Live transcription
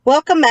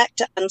Welcome back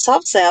to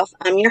Unsolved Self.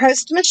 I'm your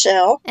host,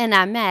 Michelle. And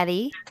I'm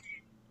Maddie.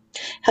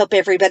 Hope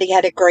everybody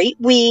had a great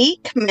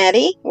week.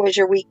 Maddie, was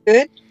your week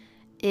good?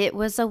 It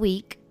was a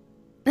week.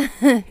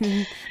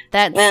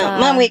 That's Well,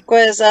 my week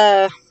was,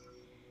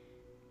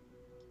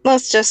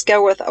 let's just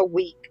go with a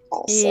week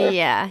also.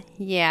 yeah.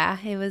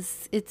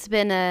 It's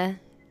been a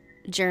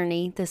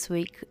journey this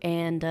week,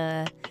 and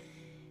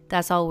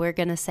that's all we're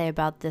gonna say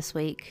about this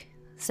week.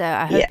 So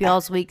I hope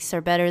y'all's weeks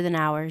are better than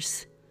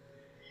ours.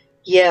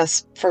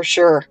 Yes, for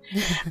sure.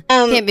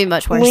 Can't be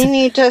much worse. We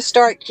need to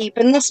start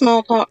keeping the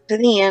small talk to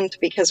the end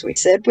because we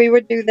said we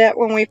would do that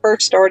when we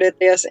first started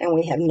this, and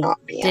we have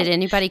not been. Did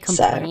anybody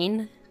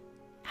complain?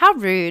 How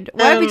rude.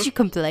 Why would you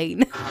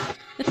complain?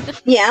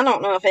 Yeah, I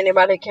don't know if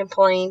anybody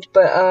complained,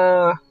 but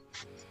I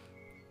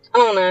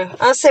don't know.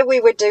 I said we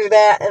would do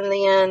that, and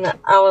then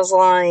I was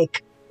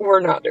like, we're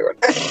not doing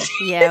it.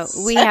 Yeah,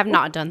 we have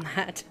not done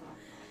that.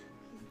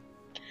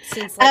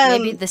 Since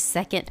maybe the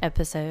second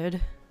episode.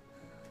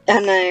 I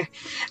know.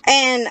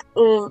 And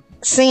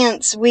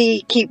since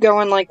we keep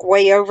going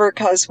way over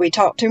because we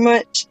talk too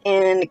much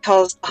and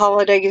because the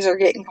holidays are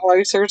getting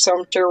closer, so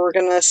I'm sure we're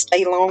going to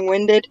stay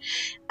long-winded.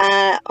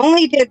 I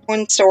only did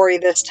one story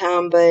this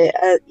time, but,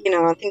 I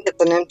think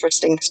it's an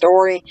interesting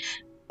story.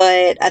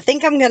 But I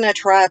think I'm going to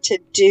try to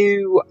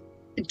do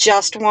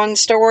just one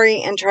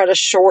story and try to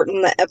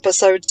shorten the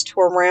episodes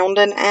to around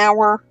an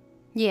hour.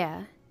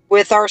 Yeah.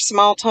 With our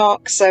small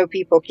talk so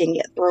people can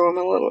get through them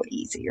a little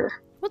easier.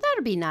 Well,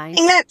 that'd be nice.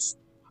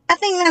 I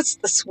think that's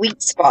the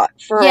sweet spot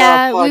for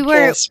our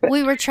podcast.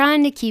 We were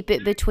trying to keep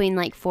it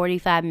between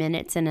 45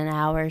 minutes and an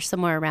hour,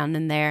 somewhere around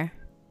in there.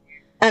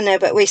 I know,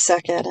 but we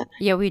suck at it.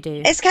 Yeah, we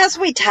do. It's because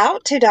we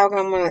talk too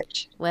doggone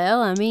much.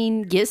 Well, I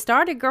mean, get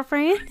started,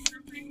 girlfriend.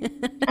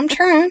 I'm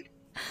trying.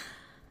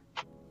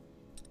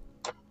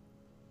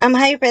 I'm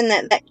hoping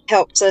that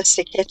helps us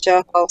to catch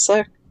up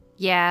also.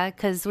 Yeah,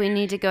 because we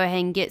need to go ahead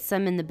and get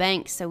some in the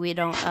bank so we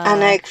don't I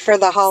know, for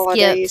the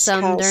holidays. Skip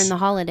some during the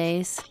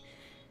holidays.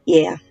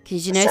 Yeah.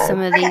 Because some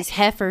of these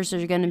heifers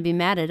are going to be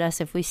mad at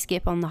us if we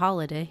skip on the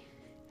holiday.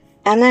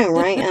 I know,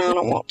 right? I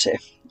don't want to.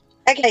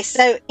 Okay,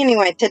 so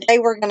anyway, today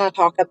we're going to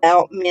talk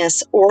about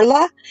Miss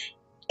Orla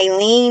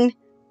Alyne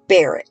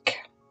Barrick.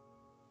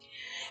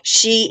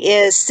 She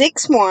is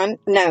 6'1".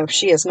 No,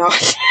 she is not.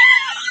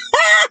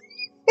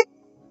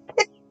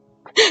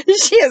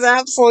 She is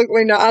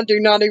absolutely not. I do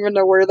not even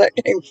know where that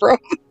came from.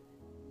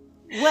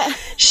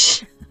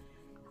 What?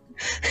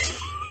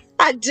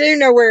 I do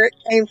know where it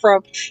came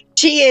from.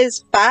 She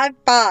is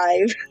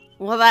 5'5".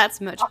 Well,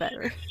 that's much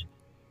better.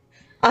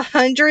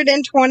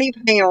 120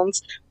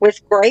 pounds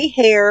with gray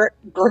hair,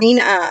 green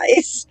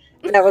eyes.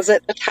 That was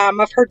at the time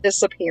of her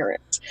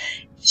disappearance.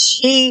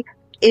 She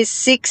is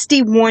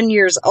 61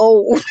 years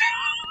old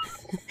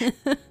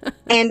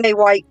and a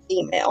white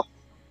female.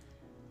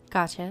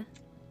 Gotcha.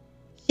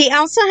 She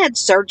also had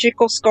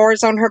surgical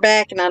scars on her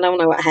back, and I don't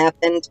know what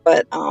happened,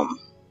 but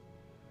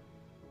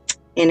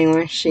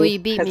anyway, she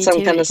had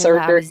some kind of surgery.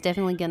 I was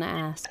definitely going to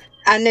ask.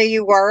 I knew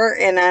you were,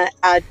 and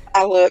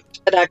I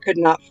looked, but I could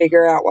not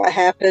figure out what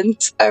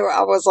happened. So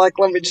I was like,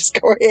 let me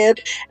just go ahead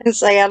and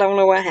say I don't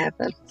know what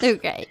happened.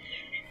 Okay.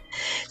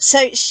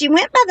 So she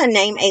went by the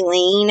name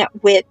Alyne,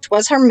 which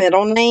was her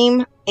middle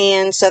name,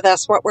 and so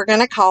that's what we're going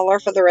to call her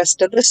for the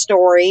rest of the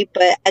story.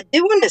 But I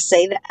do want to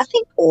say that I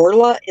think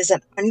Orla is an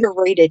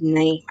underrated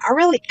name. I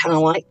really kind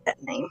of like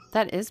that name.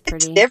 That is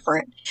pretty. It's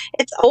different.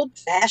 It's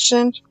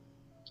old-fashioned.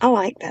 I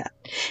like that.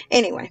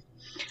 Anyway.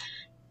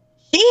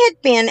 She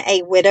had been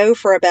a widow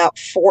for about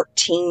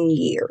 14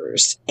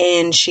 years,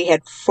 and she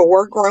had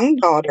 4 grown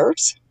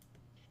daughters.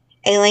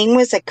 Alyne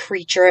was a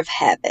creature of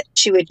habit.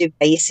 She would do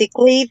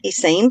basically the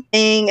same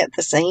thing at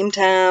the same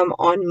time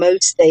on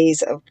most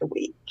days of the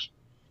week.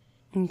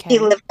 Okay. She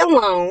lived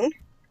alone,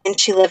 and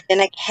she lived in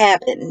a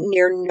cabin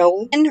near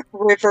Nolan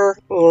River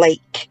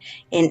Lake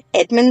in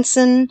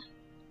Edmondson,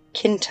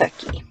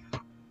 Kentucky.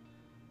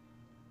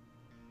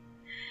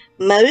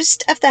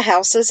 Most of the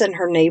houses in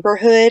her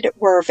neighborhood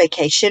were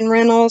vacation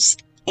rentals,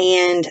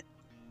 and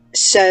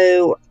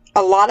so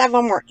a lot of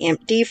them were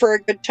empty for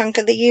a good chunk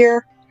of the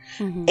year,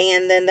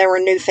 and then there were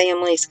new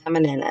families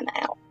coming in and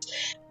out.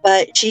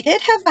 But she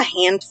did have a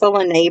handful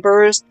of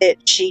neighbors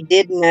that she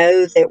did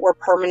know that were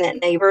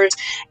permanent neighbors,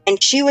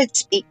 and she would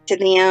speak to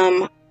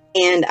them,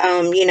 and,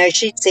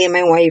 she'd see them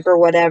and wave or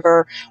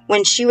whatever.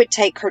 When she would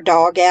take her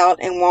dog out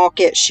and walk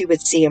it, she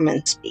would see them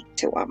and speak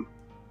to them.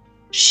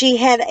 She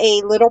had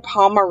a little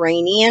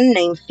Pomeranian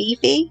named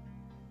Fifi,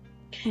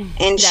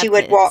 and she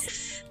would walk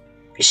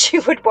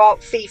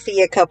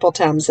Fifi a couple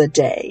times a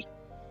day,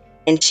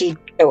 and she'd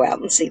go out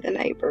and see the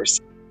neighbors.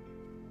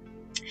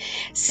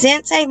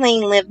 Since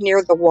Alyne lived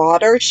near the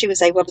water, she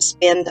was able to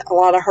spend a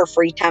lot of her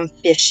free time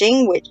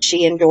fishing, which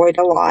she enjoyed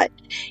a lot,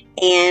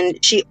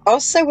 and she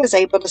also was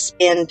able to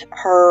spend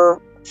her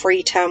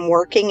free time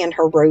working in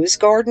her rose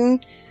garden,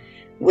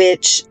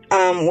 which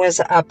was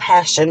a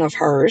passion of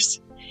hers.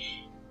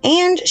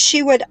 And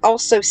she would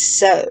also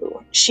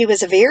sew. She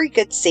was a very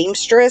good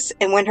seamstress,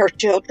 and when her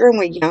children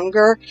were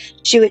younger,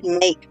 she would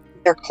make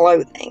their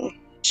clothing.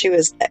 She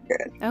was that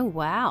good. Oh,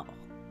 wow.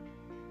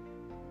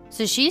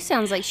 So she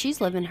sounds like she's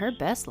living her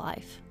best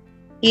life.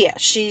 Yeah,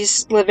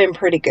 she's living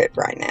pretty good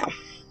right now.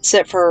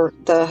 Except for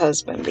the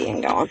husband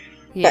being gone.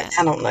 Yeah. But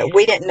I don't know.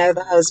 We didn't know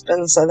the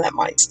husband, so that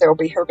might still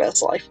be her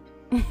best life.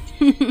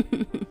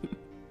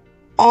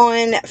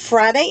 On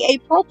Friday,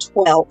 April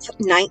 12th,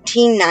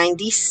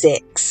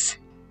 1996,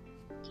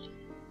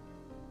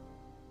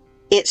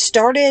 it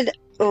started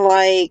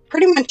like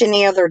pretty much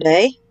any other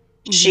day.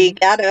 Mm-hmm. She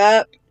got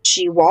up,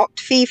 she walked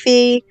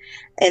Fifi,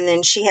 and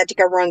then she had to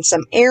go run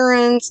some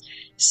errands.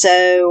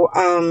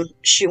 So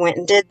she went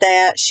and did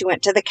that. She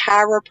went to the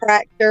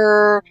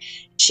chiropractor.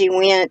 She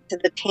went to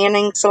the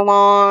tanning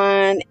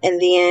salon. And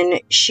then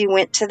she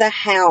went to the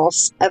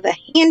house of a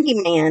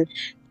handyman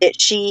that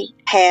she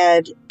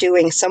had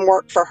doing some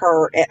work for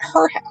her at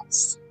her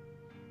house.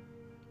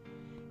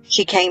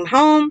 She came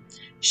home.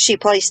 She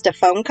placed a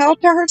phone call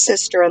to her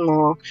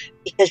sister-in-law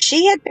because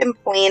she had been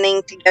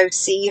planning to go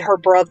see her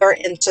brother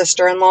and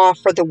sister-in-law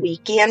for the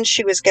weekend.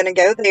 She was going to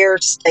go there,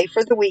 stay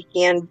for the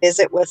weekend,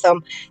 visit with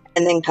them,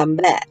 and then come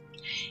back.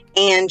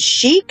 And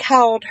she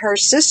called her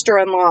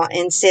sister-in-law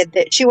and said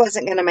that she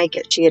wasn't going to make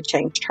it. She had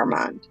changed her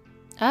mind.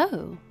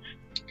 Oh.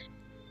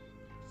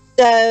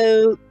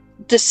 So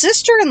the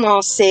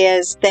sister-in-law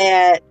says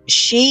that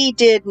she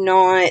did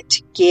not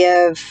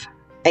give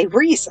a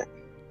reason.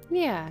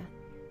 Yeah,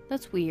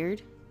 that's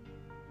weird.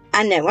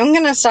 I know. I'm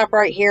going to stop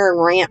right here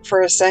and rant for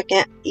a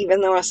second,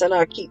 even though I said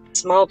I'll keep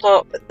small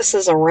talk, but this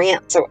is a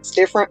rant, so it's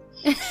different.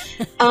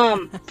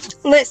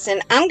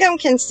 Listen, I'm going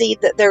to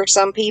concede that there are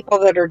some people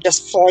that are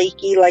just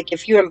flaky. Like,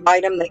 if you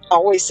invite them, they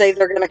always say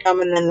they're going to come,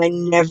 and then they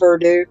never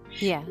do.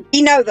 Yeah.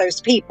 You know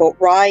those people,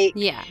 right?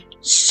 Yeah.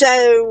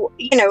 So,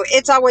 you know,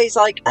 it's always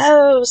like,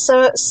 oh,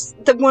 so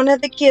one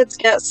of the kids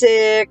got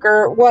sick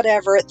or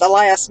whatever at the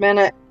last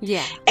minute.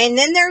 Yeah. And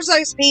then there's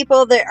those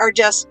people that are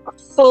just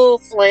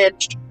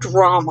full-fledged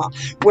drama,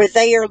 where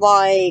they are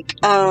like,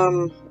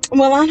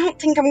 well, I don't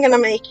think I'm going to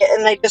make it,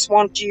 and they just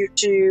want you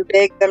to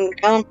beg them to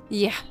come.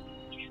 Yeah.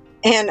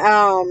 And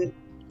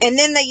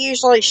then they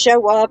usually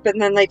show up,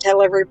 and then they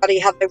tell everybody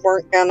how they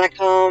weren't going to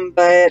come,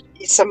 but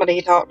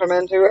somebody talked them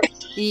into it.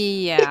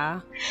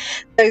 Yeah.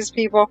 Those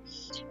people.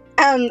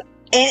 And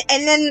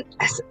then,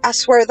 I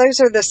swear, those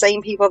are the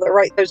same people that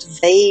write those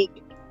vague,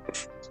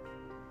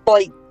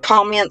 like,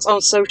 comments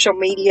on social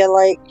media,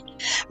 like,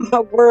 my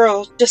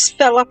world just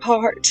fell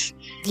apart.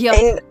 Yep.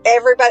 And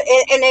everybody,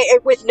 and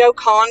it, with no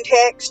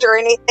context or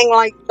anything.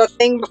 Like, the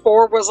thing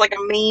before was like a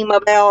meme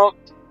about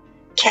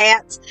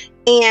cats,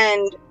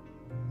 and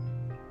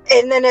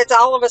then it's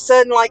all of a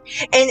sudden like,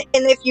 and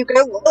if you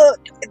go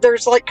look,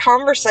 there's like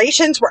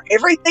conversations where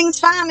everything's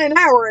fine an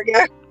hour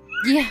ago.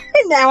 Yeah.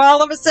 And now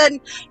all of a sudden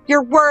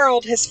your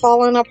world has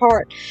fallen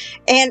apart.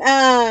 And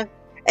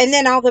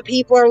then all the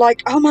people are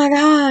like, oh my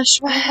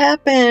gosh, what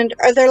happened?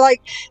 Or they're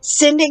like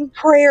sending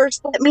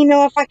prayers, let me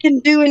know if I can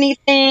do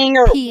anything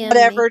or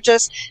whatever.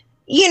 Just,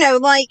 you know,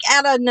 like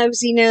out of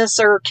nosiness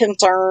or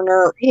concern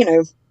or, you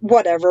know,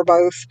 whatever,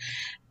 both.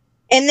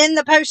 And then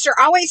the poster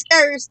always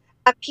goes,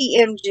 I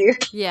PM'd you.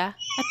 Yeah,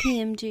 I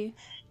PM'd you.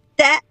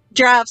 That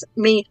drives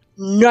me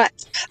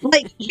nuts.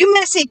 Like, you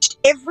messaged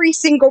every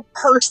single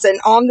person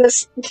on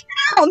this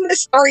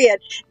thread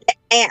that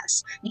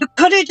asked. You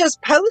could have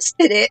just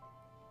posted it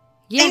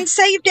and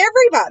saved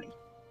everybody.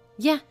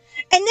 Yeah. And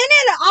then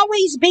it'll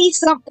always be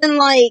something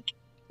like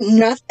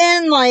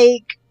nothing,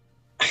 like,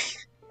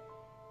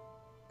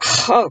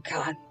 oh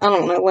God, I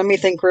don't know. Let me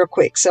think real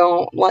quick so I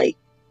don't like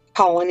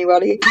call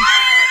anybody.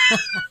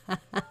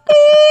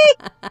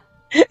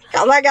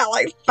 Because I got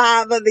like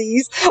 5 of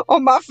these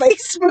on my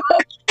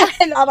Facebook,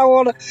 and I don't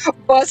want to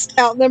bust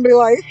out and then be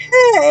like,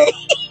 hey.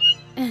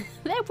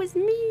 That was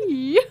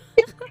me.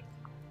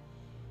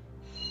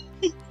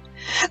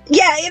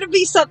 Yeah, it'll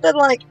be something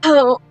like,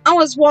 oh, I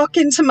was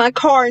walking to my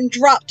car and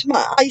dropped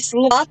my iced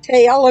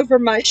latte all over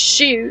my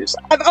shoes.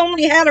 I've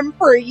only had them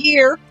for a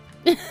year.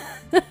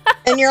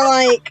 And you're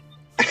like,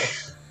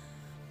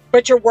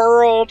 but your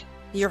world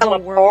fell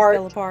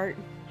apart.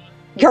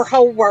 Your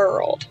whole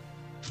world.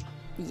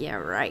 Yeah,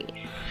 right.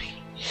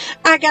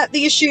 I got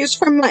these shoes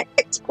from my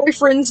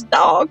ex-boyfriend's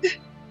dog.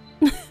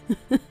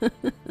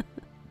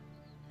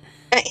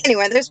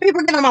 Anyway, those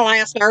people get on my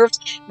last nerves,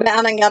 but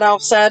I done got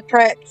off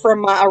sidetracked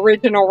from my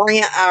original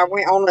rant. I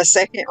went on a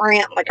second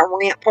rant, like a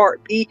rant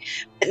part B,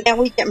 but now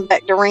we getting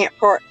back to rant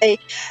part A.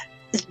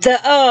 The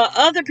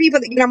other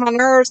people that get on my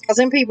nerves, because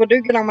some people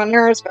do get on my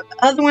nerves, but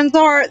the other ones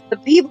are the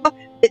people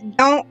that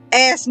don't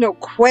ask no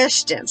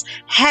questions.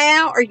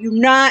 How are you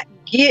not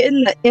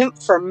getting the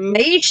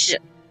information?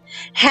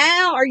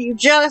 How are you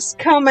just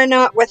coming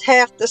up with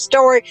half the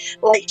story?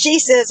 Like, she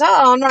says,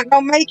 oh, I'm not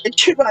going to make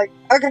it. You're like,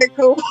 okay,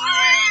 cool.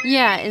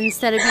 Yeah,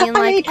 instead of being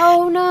like,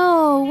 oh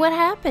no, what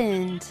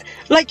happened?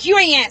 Like, you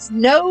ain't asked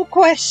no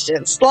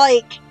questions.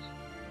 Like,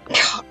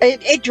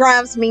 it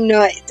drives me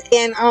nuts.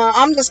 And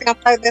I'm just going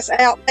to throw this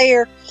out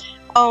there.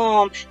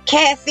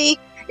 Kathy,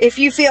 if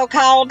you feel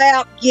called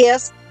out,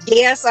 yes,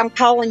 I'm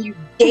calling you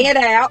dead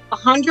out.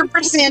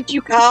 100%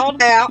 you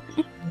called out.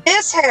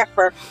 this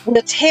heifer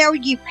will tell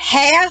you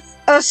half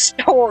a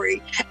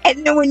story,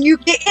 and then when you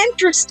get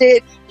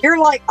interested, you're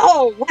like,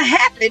 "Oh, what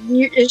happened?"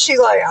 And she's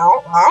like,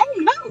 I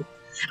don't know.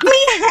 I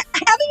mean,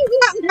 how do you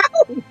not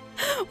know?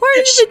 Why are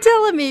you even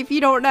telling me if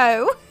you don't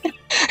know?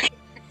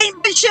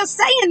 But she'll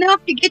say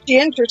enough to get you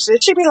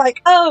interested. She'll be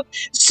like, "Oh,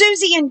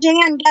 Susie and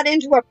Jan got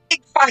into a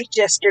big fight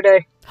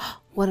yesterday."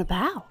 What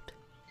about?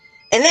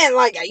 And then,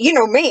 like, you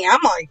know me, I'm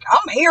like,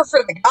 I'm here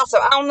for the gossip.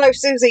 I don't know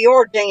Susie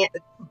or Jan.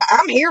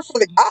 I'm here for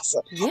the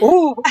gossip. Yeah.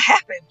 Ooh, what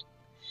happened?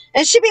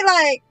 And she'd be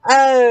like,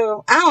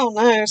 "Oh, I don't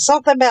know.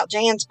 Something about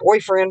Jan's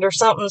boyfriend or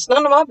something. It's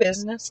none of my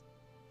business."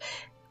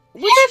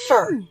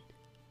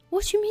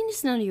 What you mean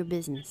it's none of your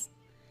business?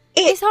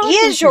 It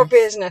is your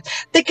business.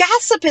 The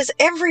gossip is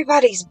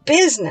everybody's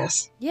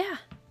business. Yeah.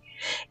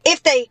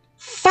 If they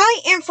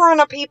fight in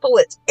front of people,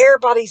 it's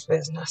everybody's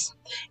business.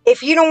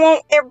 If you don't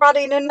want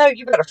everybody to know,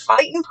 you better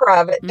fight in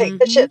private. Take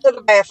the shit to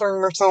the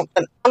bathroom or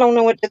something. I don't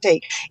know what to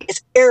take.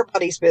 It's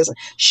everybody's business.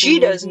 She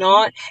does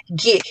not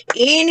get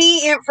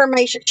any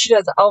information. She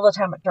does it all the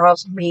time. It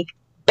drives me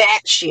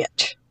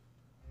batshit.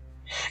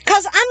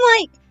 Because I'm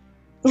like,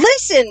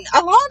 listen,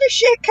 a lot of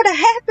shit could have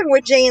happened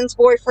with Jan's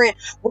boyfriend.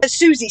 Was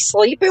Susie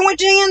sleeping with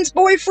Jan's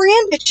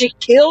boyfriend? Did she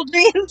kill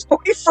Jan's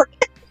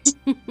boyfriend?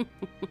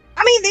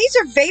 I mean, these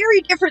are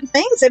very different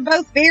things and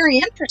both very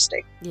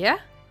interesting. Yeah.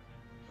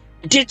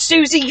 Did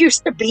Susie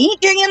used to be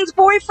Jan's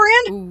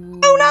boyfriend? Ooh.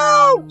 Who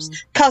knows?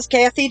 Because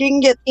Kathy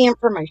didn't get the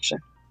information.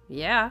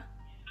 Yeah.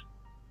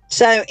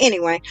 So,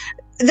 anyway,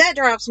 that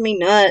drives me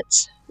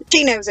nuts.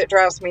 She knows it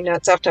drives me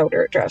nuts. I've told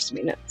her it drives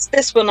me nuts.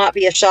 This will not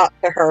be a shock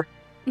to her.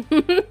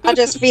 I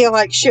just feel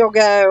like she'll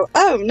go,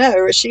 "Oh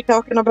no, is she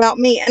talking about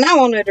me?" And I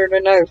wanted her to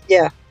know,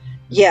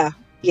 yeah.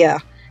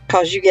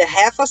 Because you get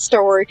half a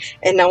story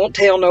and don't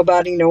tell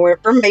nobody no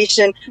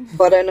information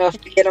but enough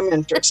to get them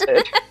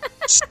interested.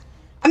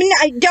 I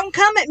mean, don't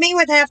come at me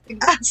with half the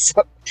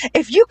gossip.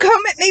 If you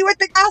come at me with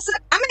the gossip,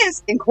 I'm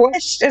asking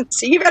questions.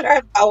 So you better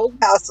have the whole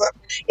gossip.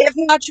 If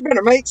not, you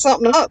better make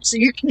something up so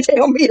you can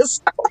tell me a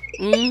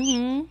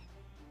story.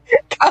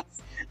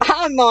 Because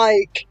I'm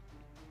like,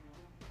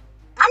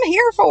 I'm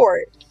here for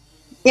it.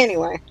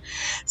 Anyway,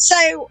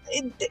 so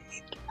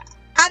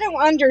I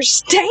don't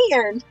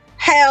understand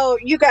how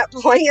you got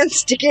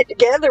plans to get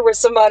together with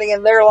somebody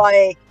and they're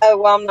like, "Oh,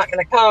 well, I'm not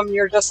going to come."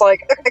 You're just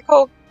like, "Okay,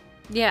 cool."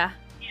 Yeah.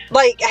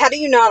 Like, how do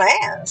you not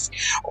ask?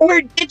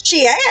 Or did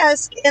she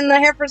ask and the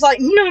heifer's like,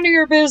 "None of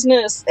your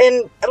business."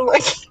 And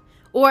like,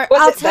 or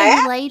I'll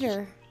tell you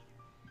later.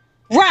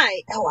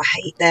 Right. Oh, I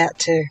hate that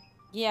too.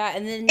 Yeah,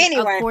 and then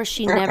anyway, of course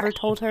she never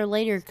told her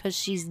later because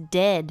she's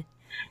dead.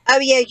 Oh,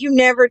 yeah, you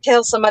never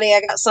tell somebody, "I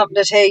got something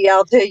to tell you,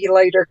 I'll tell you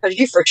later," because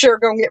you for sure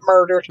going to get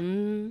murdered.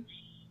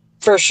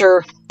 For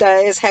sure.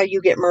 That is how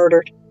you get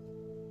murdered.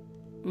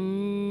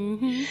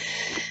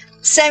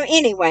 So,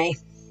 anyway,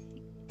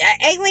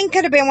 Alyne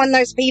could have been one of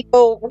those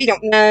people. We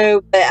don't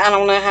know, but I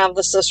don't know how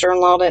the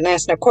sister-in-law didn't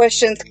ask no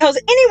questions. Because,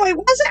 anyway,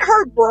 wasn't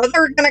her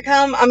brother going to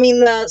come? I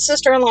mean, the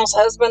sister-in-law's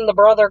husband, the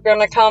brother, going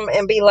to come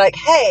and be like,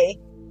 "Hey,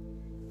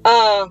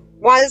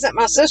 why isn't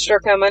my sister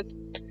coming?"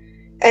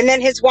 And then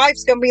his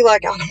wife's going to be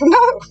like, "I don't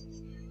know."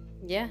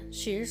 Yeah,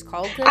 she just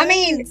called her. I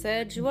mean, and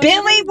said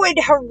Billy would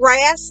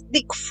harass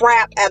the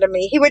crap out of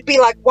me. He would be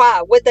like,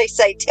 "Why? What'd they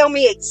say? Tell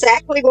me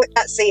exactly what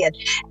got said."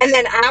 And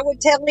then I would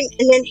tell him,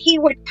 and then he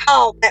would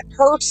call that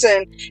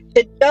person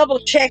to double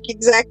check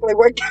exactly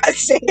what got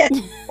said.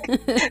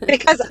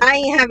 Because I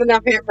ain't have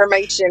enough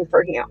information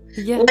for him.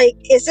 Yeah. Like,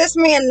 is this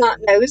man not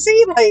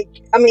nosy? Like,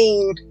 I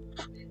mean,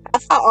 I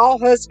thought all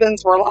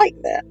husbands were like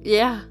that.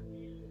 Yeah.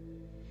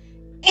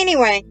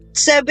 Anyway,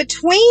 so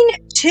between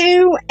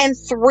 2 and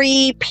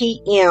 3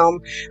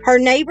 p.m., her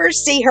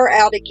neighbors see her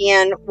out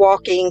again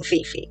walking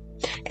Fifi.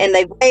 And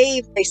they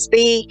wave, they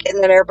speak,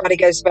 and then everybody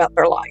goes about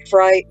their life,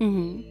 right?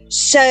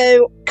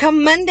 So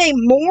come Monday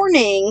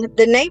morning,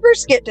 the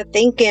neighbors get to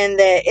thinking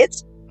that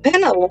it's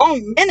been a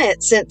long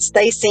minute since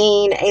they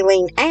seen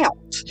Alyne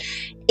out.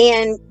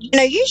 And,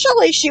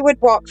 usually she would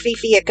walk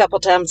Fifi a couple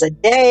times a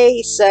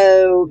day.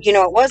 So,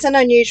 it wasn't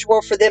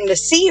unusual for them to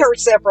see her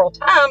several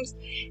times.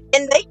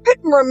 And they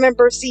couldn't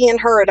remember seeing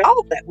her at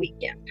all that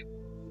weekend.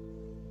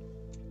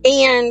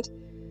 And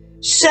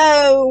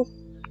so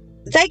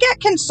they got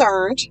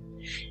concerned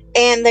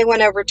and they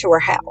went over to her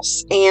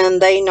house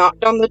and they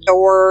knocked on the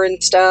door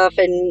and stuff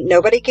and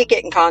nobody could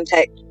get in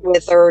contact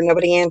with her.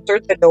 Nobody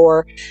answered the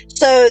door.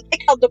 So they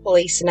called the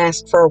police and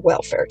asked for a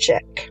welfare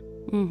check.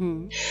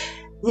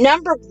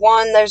 Number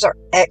 1, those are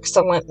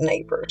excellent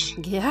neighbors.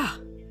 Yeah.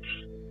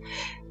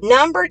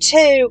 Number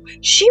 2,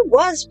 she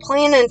was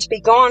planning to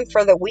be gone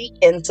for the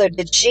weekend, so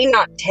did she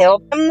not tell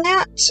them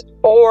that?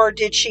 Or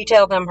did she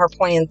tell them her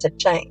plans had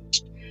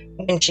changed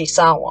when she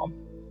saw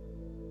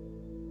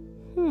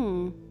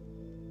them?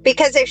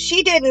 Because if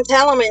she didn't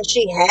tell them and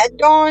she had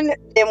gone,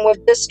 then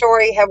would this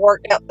story have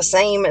worked out the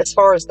same as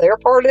far as their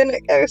part in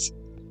it goes?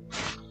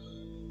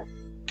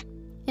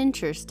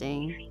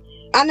 Interesting.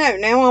 I know,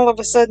 now all of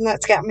a sudden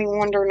that's got me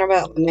wondering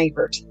about the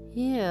neighbors.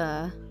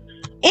 Yeah.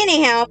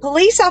 Anyhow, a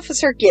police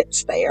officer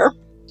gets there,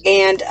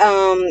 and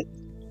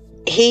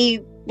he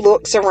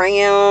looks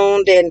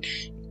around and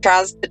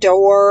tries the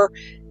door.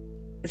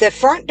 The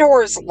front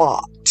door is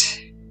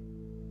locked.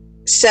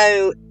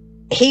 So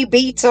he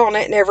beats on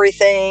it and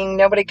everything.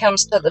 Nobody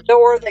comes to the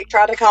door. They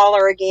try to call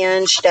her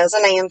again. She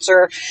doesn't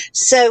answer.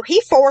 So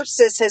he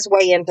forces his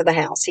way into the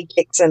house. He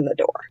kicks in the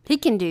door. He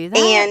can do that.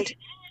 And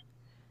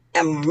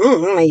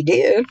he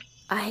did.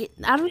 I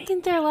don't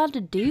think they're allowed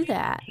to do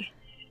that.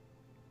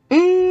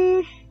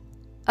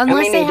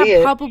 Unless they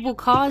have probable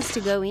cause to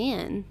go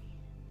in.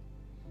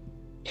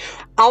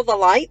 All the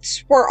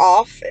lights were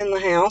off in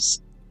the house.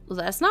 Well,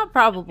 that's not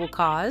probable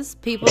cause.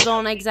 People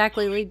don't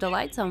exactly leave the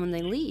lights on when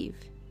they leave.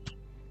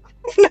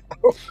 No.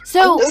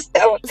 So,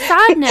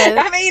 side note.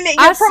 I mean,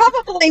 you're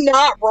probably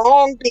not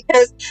wrong,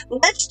 because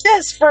let's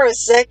just for a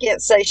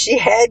second say she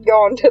had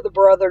gone to the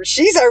brothers.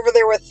 She's over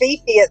there with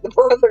Fifi at the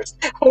brothers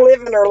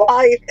living her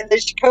life, and then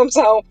she comes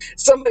home,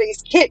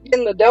 somebody's kicked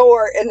in the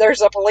door, and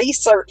there's a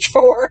police search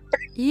for her.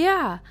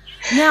 Yeah.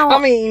 Now,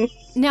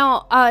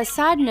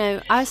 side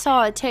note, I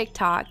saw a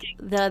TikTok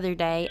the other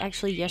day,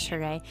 actually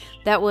yesterday,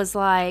 that was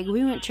like,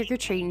 we went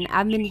trick-or-treating.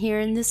 I've been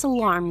hearing this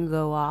alarm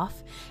go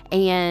off,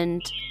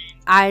 and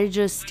I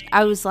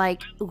was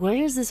like,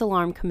 where is this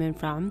alarm coming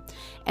from?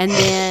 And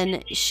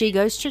then she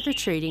goes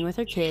trick-or-treating with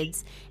her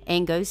kids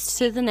and goes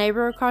to the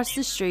neighbor across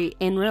the street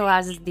and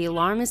realizes the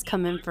alarm is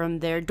coming from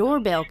their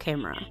doorbell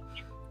camera.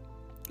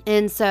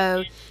 And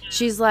so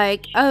she's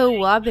like, oh,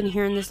 well, I've been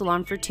hearing this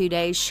alarm for 2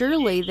 days.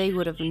 Surely they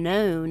would have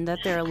known that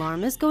their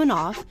alarm is going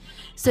off.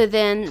 So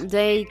then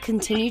they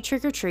continue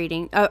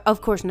trick-or-treating.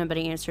 Of course,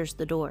 nobody answers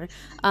the door.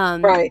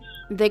 Right.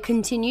 They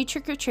continue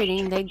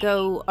trick-or-treating. They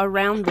go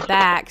around the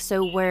back.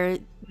 So where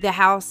the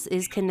house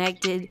is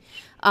connected,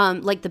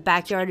 like the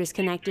backyard is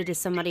connected to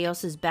somebody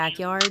else's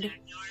backyard.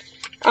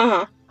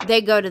 Uh-huh.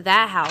 They go to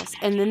that house.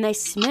 And then they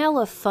smell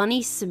a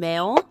funny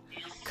smell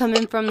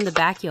coming from the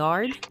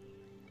backyard.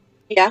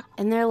 Yeah.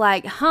 And they're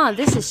like,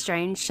 this is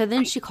strange. So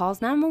then she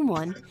calls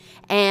 911.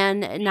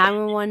 And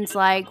 911's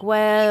like,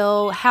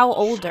 well, how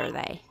old are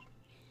they?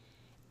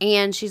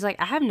 And she's like,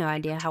 I have no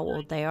idea how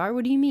old they are.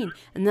 What do you mean?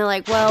 And they're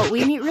like, well,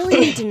 we really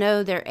need to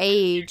know their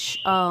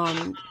age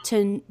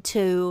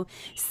to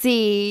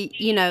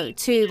see,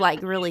 to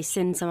like really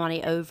send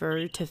somebody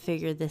over to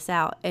figure this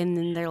out. And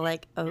then they're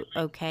like, oh,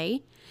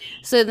 okay.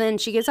 So then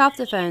she gets off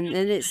the phone,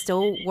 and it's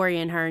still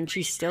worrying her, and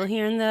she's still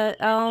hearing the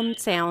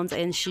sounds,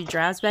 and she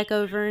drives back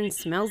over and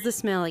smells the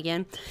smell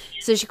again.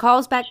 So she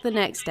calls back the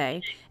next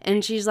day,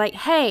 and she's like,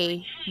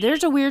 hey,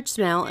 there's a weird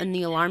smell, and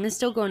the alarm is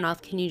still going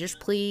off. Can you just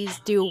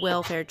please do a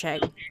welfare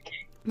check? And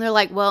they're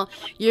like, well,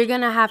 you're going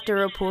to have to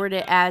report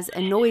it as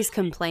a noise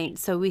complaint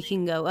so we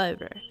can go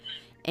over.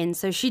 And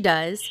so she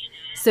does.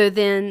 So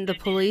then the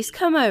police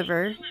come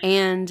over,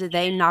 and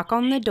they knock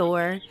on the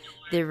door.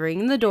 They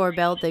ring the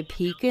doorbell, they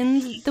peek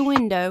in the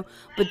window,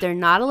 but they're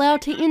not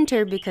allowed to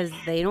enter because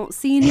they don't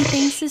see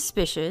anything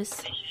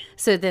suspicious.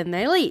 So then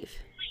they leave.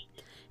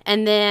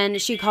 And then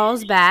she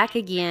calls back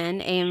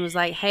again and was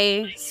like,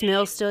 hey,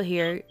 smell's still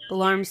here,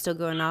 alarm's still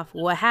going off,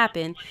 what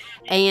happened?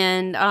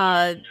 And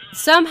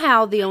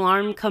somehow the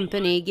alarm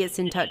company gets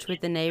in touch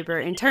with the neighbor,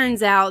 and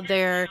turns out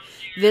they're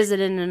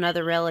visiting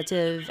another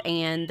relative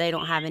and they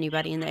don't have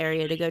anybody in the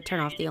area to go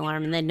turn off the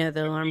alarm, and they know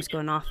the alarm's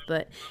going off,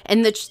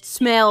 and the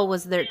smell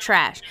was their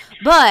trash.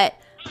 But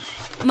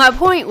my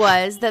point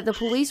was that the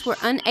police were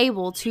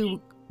unable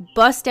to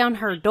bust down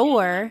her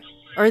door,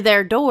 or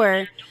their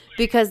door,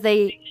 because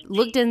they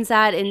looked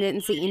inside and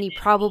didn't see any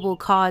probable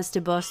cause to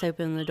bust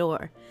open the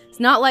door. It's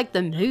not like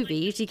the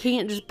movies. You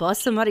can't just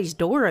bust somebody's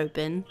door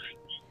open.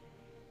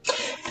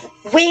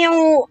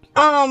 Well,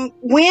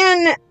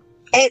 when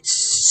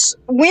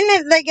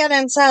they got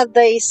inside,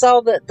 they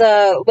saw that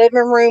the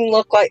living room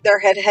looked like there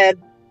had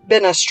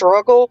been a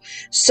struggle.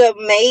 So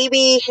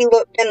maybe he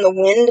looked in the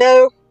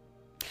window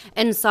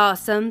and saw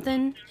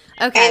something.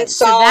 Okay, and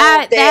so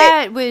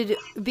that would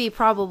be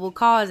probable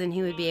cause, and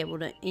he would be able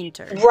to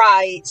enter.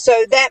 Right. So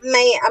that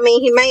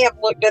he may have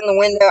looked in the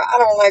window. I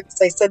don't know if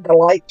they said the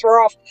lights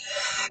were off.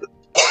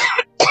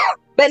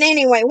 But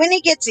anyway, when he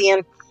gets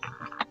in,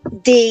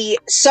 the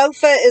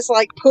sofa is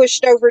like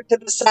pushed over to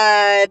the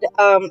side.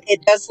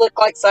 It does look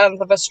like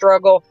signs of a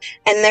struggle,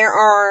 and there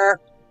are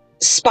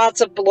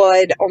spots of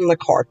blood on the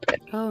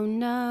carpet. Oh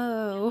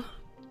no.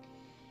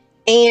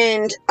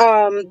 And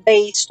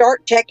they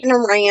start checking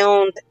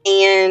around,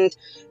 and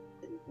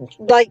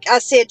like I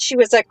said, she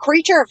was a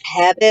creature of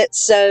habit,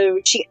 so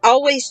she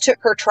always took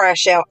her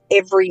trash out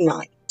every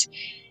night.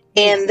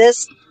 And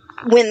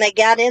when they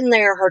got in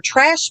there, her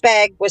trash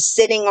bag was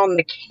sitting on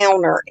the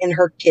counter in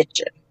her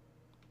kitchen.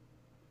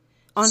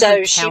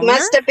 She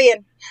must have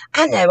been,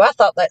 I know, I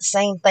thought that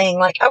same thing.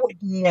 Like, I would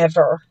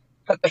never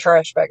put the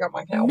trash bag on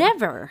my counter.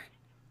 Never.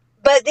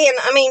 But then,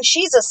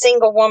 she's a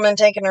single woman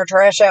taking her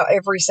trash out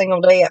every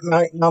single day. It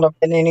might not have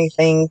been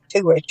anything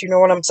to it. You know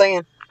what I'm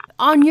saying?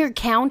 On your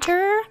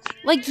counter?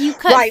 Like, you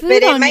cut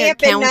food on your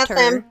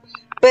counter.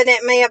 But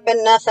it may have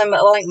been nothing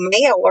but like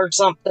mail or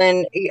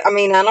something.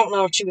 I don't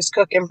know if she was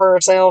cooking for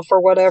herself or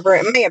whatever.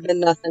 It may have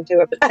been nothing to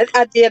it. But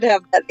I did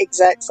have that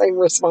exact same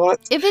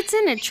response. If it's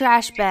in a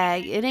trash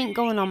bag, it ain't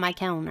going on my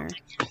counter.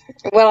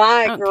 Well,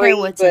 I I don't agree, care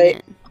what's but in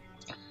it.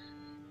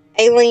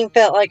 Alyne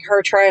felt like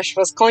her trash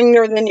was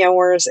cleaner than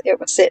yours. It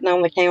was sitting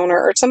on the counter,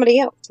 or somebody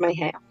else may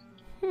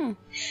have.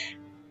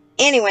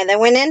 Anyway, they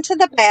went into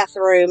the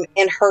bathroom,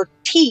 and her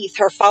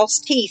false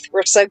teeth,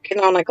 were soaking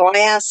on a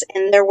glass,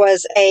 and there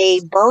was a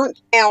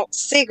burnt-out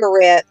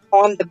cigarette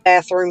on the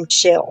bathroom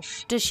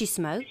shelf. Does she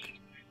smoke?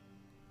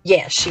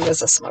 Yes, she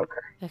was a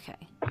smoker. Okay.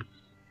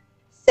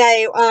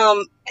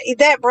 So,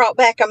 that brought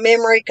back a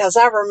memory, because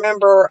I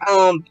remember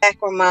back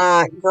when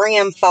my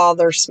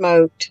grandfather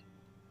smoked,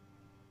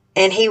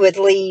 and he would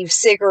leave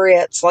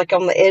cigarettes, like,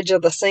 on the edge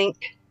of the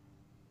sink.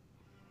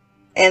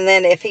 And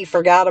then if he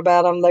forgot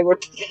about them, they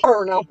would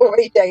burn all the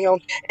way down,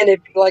 and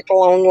it'd be like a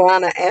long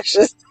line of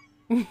ashes.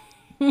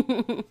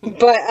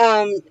 But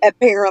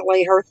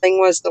apparently her thing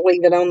was to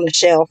leave it on the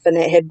shelf, and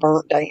it had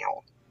burnt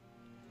down.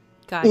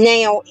 Gotcha.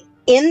 Now,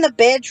 in the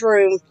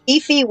bedroom,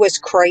 Fifi was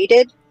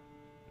crated.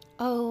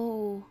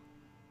 Oh.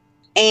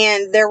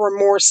 And there were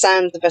more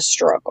signs of a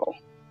struggle.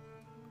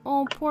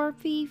 Oh, poor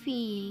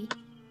Fifi.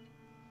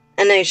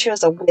 I know, she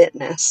was a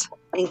witness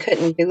and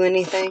couldn't do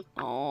anything.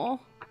 Oh.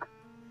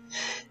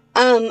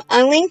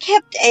 Alyne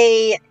kept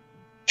a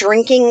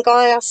drinking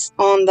glass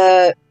on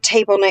the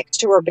table next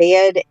to her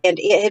bed, and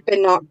it had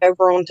been knocked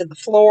over onto the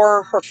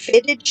floor. Her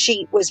fitted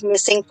sheet was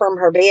missing from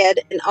her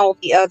bed, and all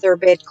the other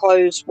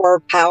bedclothes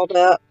were piled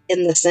up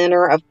in the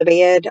center of the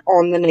bed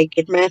on the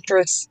naked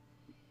mattress.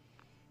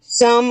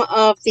 Some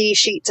of the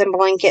sheets and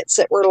blankets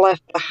that were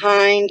left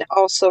behind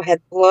also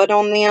had blood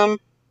on them.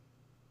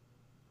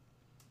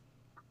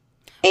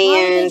 Why would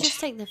they And just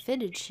take the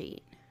fitted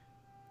sheet?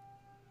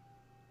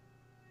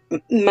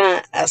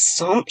 my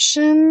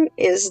assumption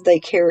is they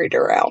carried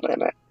her out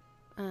in it.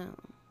 Oh.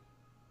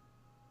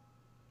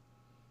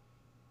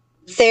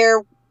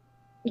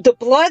 The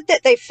blood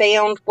that they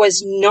found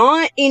was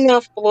not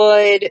enough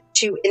blood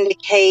to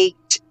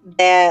indicate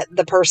that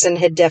the person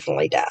had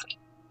definitely died.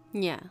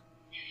 Yeah.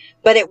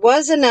 But it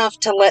was enough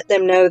to let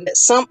them know that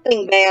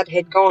something bad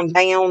had gone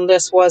down.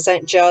 This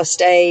wasn't just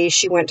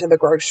she went to the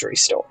grocery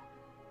store.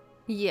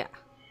 Yeah.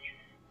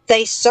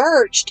 They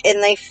searched,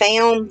 and they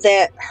found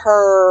that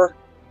her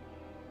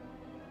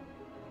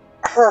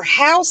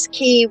house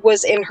key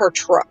was in her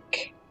truck.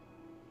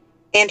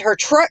 And her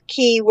truck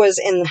key was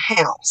in the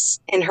house.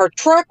 And her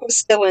truck was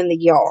still in the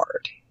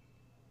yard.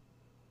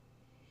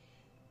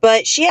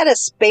 But she had a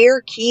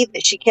spare key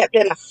that she kept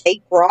in a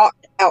fake rock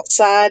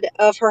outside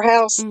of her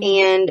house. Mm-hmm.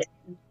 And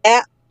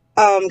that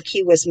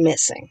key was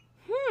missing.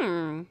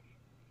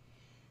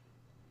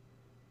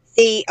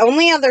 The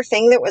only other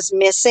thing that was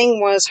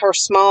missing was her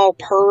small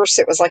purse.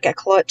 It was like a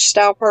clutch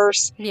style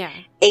purse. Yeah.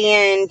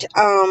 And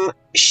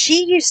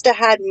she used to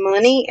hide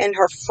money in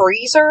her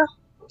freezer.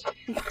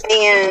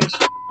 And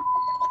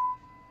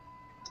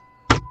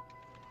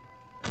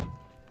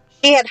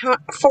she had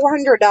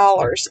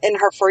 $400 in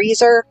her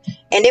freezer,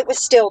 and it was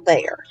still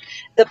there.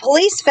 The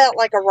police felt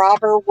like a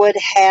robber would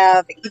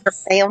have either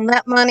found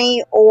that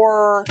money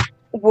or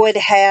would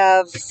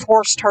have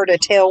forced her to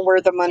tell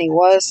where the money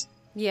was.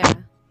 Yeah.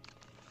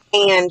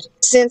 And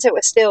since it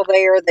was still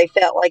there, they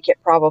felt like it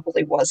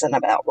probably wasn't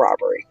about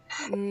robbery.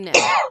 No.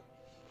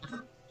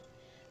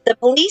 The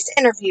police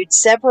interviewed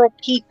several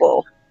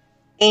people,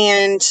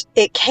 and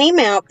it came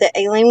out that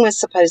Alyne was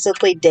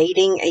supposedly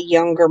dating a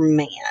younger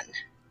man.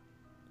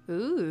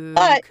 Ooh,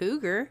 but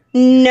cougar.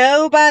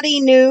 Nobody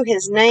knew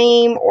his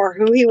name or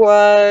who he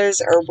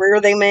was or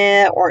where they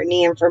met or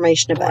any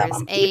information about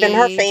him. Even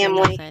her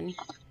family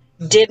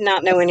did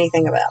not know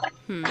anything about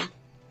him.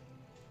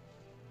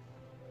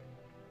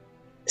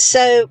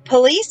 So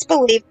police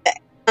believe that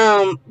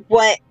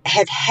what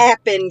had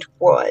happened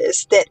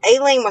was that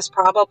Alyne was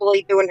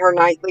probably doing her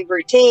nightly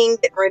routine,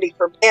 getting ready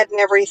for bed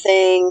and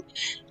everything,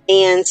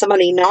 and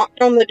somebody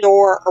knocked on the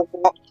door or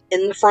walked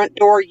in the front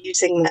door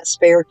using that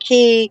spare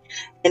key,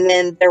 and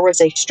then there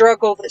was a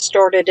struggle that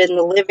started in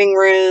the living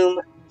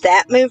room.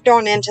 That moved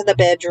on into the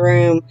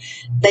bedroom.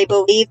 They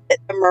believe that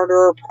the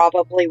murderer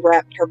probably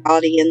wrapped her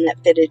body in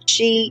that fitted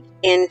sheet,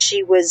 and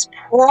she was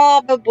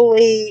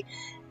probably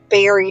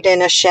buried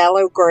in a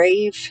shallow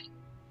grave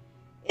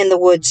in the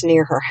woods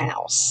near her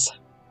house.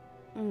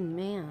 Oh,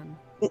 man.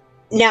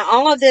 Now,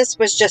 all of this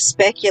was just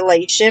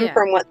speculation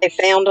from what they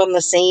found on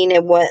the scene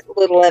and what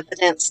little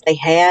evidence they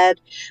had.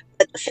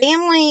 But the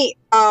family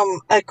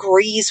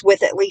agrees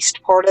with at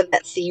least part of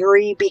that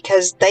theory,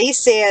 because they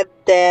said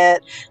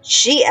that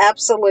she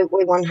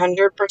absolutely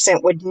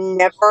 100% would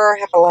never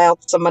have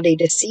allowed somebody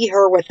to see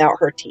her without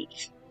her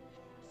teeth.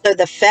 So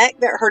the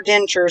fact that her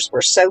dentures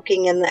were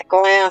soaking in that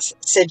glass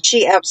said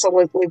she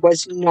absolutely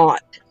was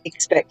not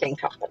expecting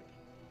company.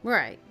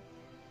 Right.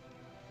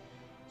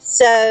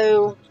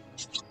 So,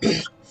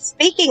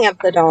 speaking of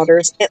the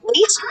daughters, at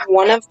least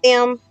one of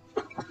them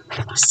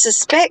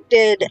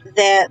suspected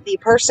that the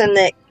person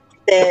that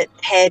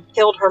had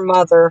killed her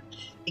mother,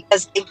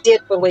 because they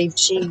did believe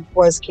she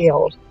was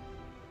killed,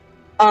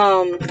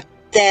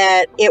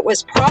 that it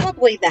was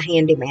probably the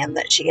handyman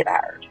that she had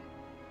hired.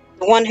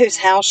 The one whose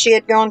house she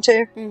had gone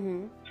to.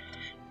 Mm-hmm.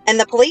 And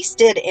the police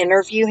did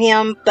interview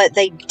him, but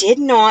they did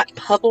not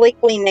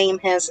publicly name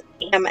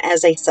him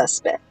as a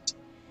suspect.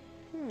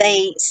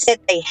 They said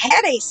they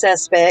had a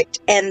suspect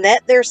and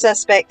that their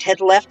suspect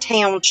had left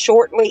town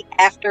shortly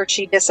after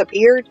she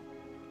disappeared.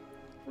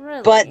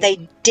 Really? But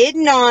they did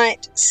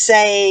not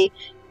say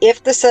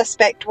if the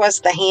suspect was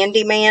the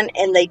handyman,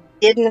 and they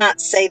did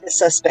not say the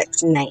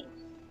suspect's name.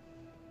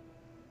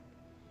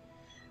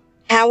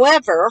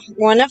 However,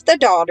 one of the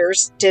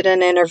daughters did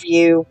an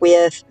interview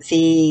with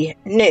the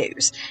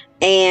news,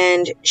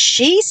 and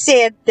she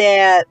said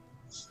that,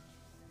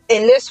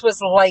 and this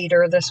was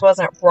later, this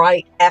wasn't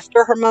right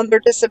after her mother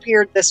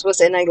disappeared, this was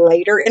in a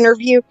later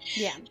interview.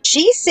 Yeah.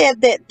 She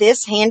said that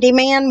this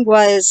handyman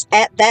was,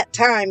 at that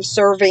time,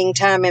 serving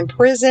time in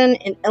prison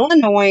in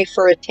Illinois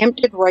for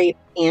attempted rape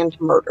and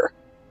murder.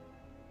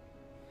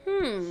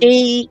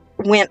 She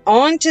went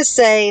on to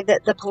say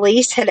that the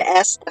police had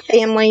asked the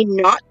family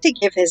not to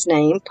give his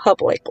name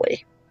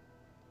publicly.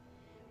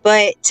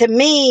 But to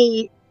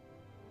me,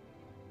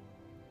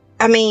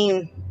 I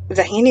mean,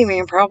 the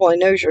handyman probably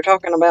knows you're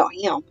talking about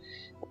him.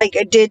 Like,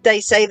 did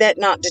they say that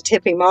not to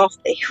tip him off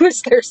that he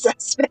was their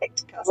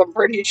suspect? Because I'm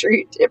pretty sure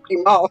you tipped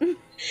him off.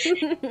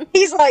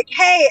 He's like,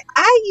 hey,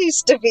 I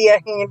used to be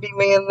a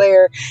handyman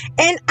there,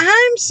 and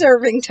I'm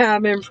serving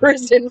time in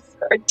prison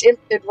for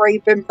attempted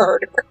rape and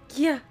murder.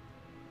 Yeah.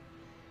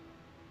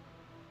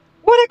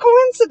 What a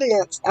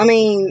coincidence. I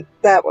mean,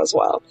 that was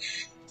wild.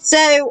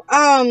 So,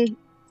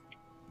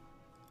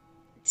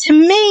 to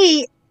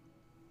me,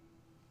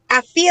 I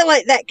feel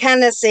like that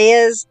kind of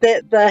says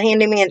that the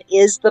handyman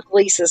is the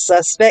police's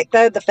suspect,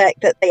 though, the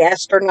fact that they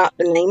asked her not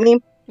to name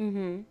him.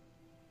 Mm-hmm.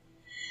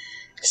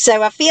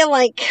 So I feel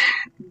like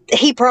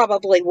he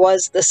probably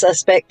was the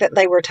suspect that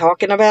they were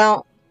talking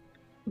about.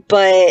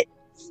 But,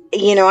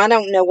 you know, I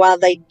don't know why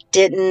they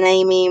didn't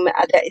name him.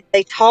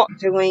 They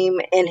talked to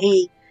him, and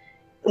he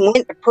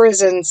went to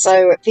prison,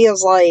 so it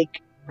feels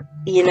like,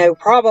 you know,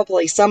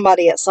 probably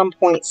somebody at some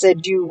point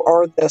said you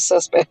are the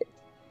suspect.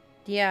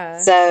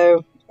 Yeah.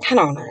 So, I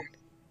don't know.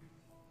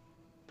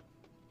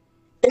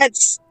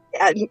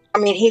 I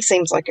mean, he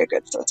seems like a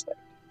good suspect.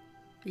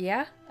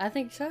 Yeah, I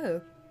think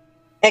so.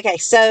 Okay,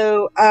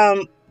 so, I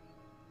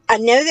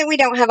know that we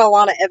don't have a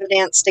lot of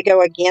evidence to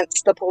go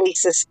against the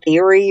police's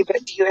theory,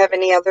 but do you have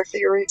any other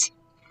theories?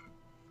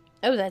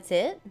 Oh, that's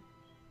it?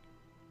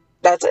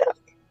 That's it.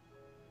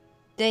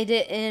 They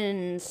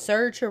didn't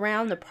search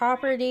around the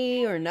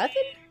property or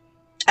nothing?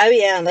 Oh,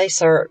 yeah, they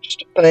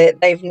searched, but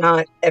they've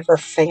not ever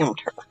found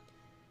her.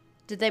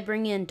 Did they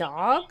bring in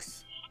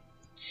dogs?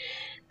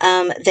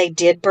 They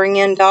did bring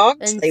in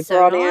dogs. And they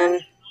sonar? brought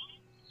in,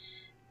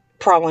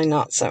 probably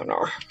not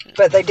sonar,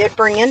 but they did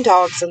bring in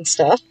dogs and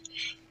stuff,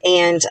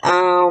 and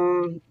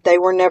they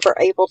were never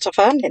able to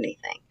find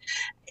anything.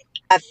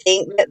 I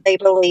think that they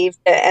believed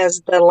that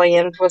as the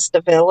land was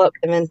developed,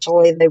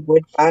 eventually they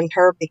would find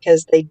her,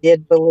 because they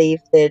did believe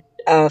that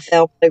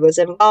foul play was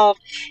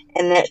involved,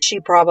 and that she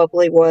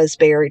probably was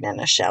buried in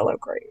a shallow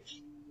grave.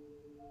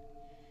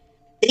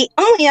 The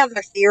only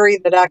other theory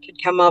that I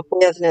could come up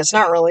with, and it's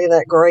not really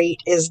that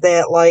great, is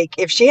that, like,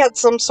 if she had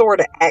some sort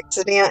of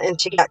accident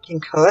and she got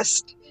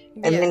concussed,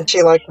 and then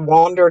she, like,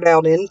 wandered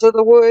out into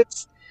the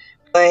woods,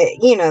 but,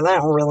 you know,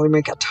 that don't really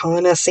make a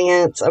ton of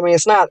sense. I mean,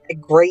 it's not a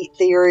great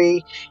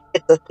theory.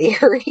 It's a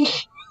theory.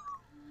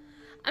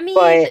 I mean,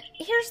 but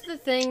here's the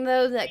thing,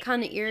 though, that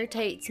kind of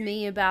irritates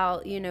me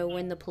about, you know,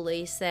 when the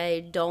police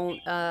say, don't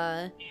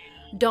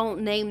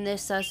name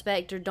this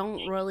suspect or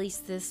don't release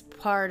this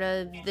part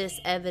of this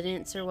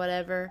evidence or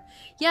whatever.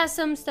 Yeah,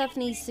 some stuff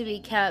needs to be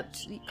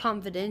kept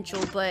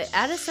confidential, but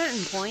at a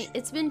certain point,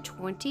 it's been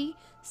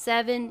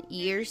 27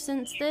 years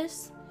since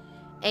this.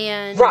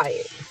 And,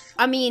 right.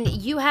 I mean,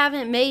 you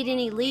haven't made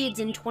any leads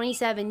in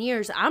 27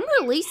 years. I'm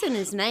releasing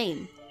his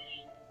name.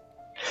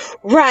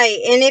 Right,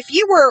 and if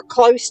you were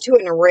close to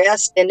an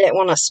arrest and didn't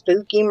want to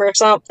spook him or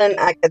something,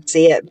 I could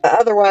see it. But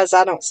otherwise,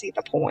 I don't see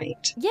the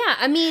point. Yeah,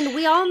 I mean,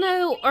 we all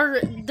know, or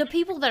the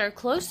people that are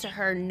close to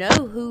her know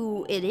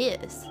who it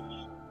is.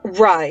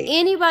 Right.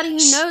 Anybody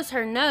who knows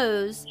her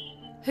knows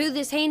who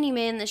this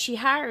handyman that she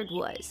hired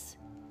was.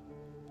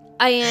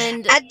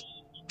 And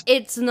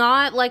it's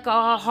not like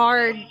a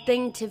hard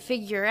thing to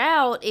figure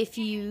out if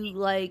you,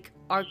 like,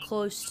 are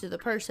close to the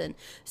person.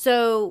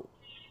 So,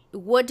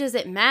 what does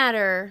it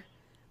matter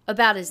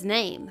about his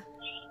name?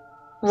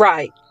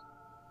 Right.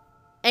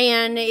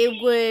 And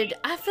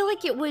I feel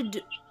like it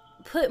would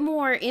put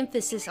more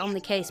emphasis on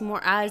the case, more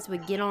eyes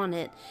would get on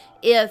it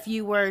if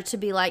you were to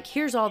be like,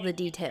 here's all the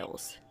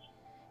details.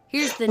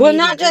 Here's the Well,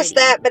 not just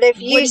that, but if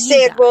you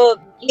said, well,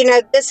 you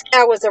know, this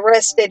guy was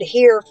arrested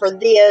here for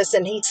this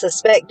and he's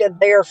suspected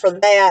there for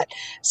that,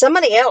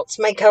 somebody else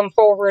may come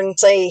forward and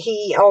say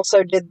he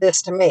also did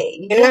this to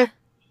me, you know?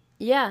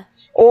 Yeah.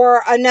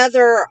 Or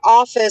another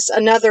office,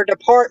 another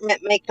department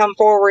may come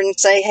forward and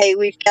say, hey,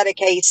 we've got a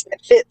case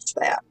that fits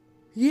that.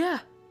 Yeah.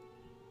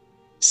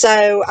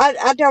 So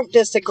I don't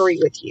disagree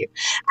with you.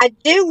 I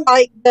do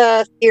like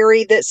the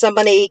theory that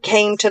somebody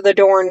came to the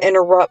door and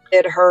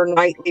interrupted her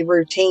nightly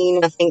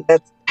routine. I think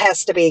that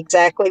has to be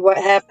exactly what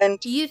happened.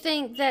 You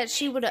think that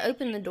she would have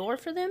opened the door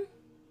for them?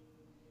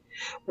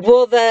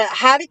 Well, the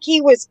hide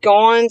key was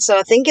gone, so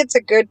I think it's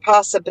a good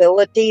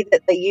possibility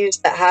that they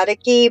used the hide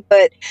key.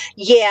 But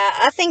yeah,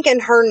 I think in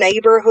her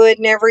neighborhood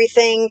and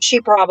everything,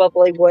 she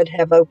probably would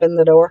have opened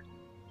the door.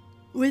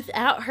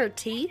 Without her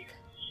teeth?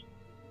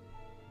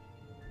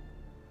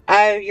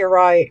 Oh, you're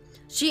right.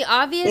 She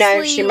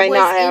obviously she may was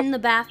not have. in the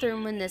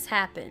bathroom when this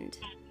happened.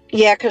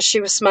 Yeah, because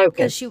she was smoking.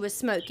 Because she was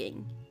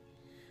smoking.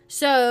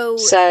 So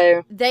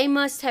they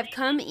must have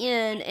come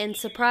in and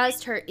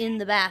surprised her in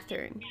the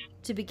bathroom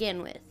to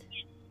begin with.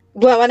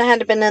 Well, it had to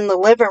have been in the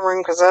living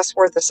room because that's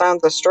where the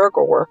signs of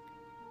struggle were.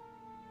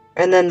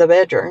 And then the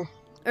bedroom.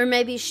 Or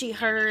maybe she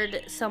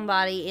heard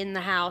somebody in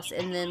the house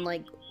and then,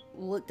 like,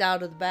 looked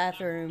out of the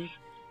bathroom.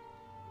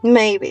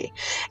 Maybe.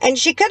 And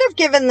she could have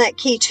given that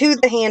key to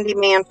the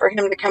handyman for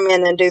him to come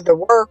in and do the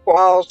work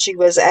while she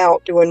was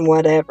out doing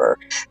whatever.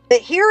 But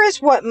here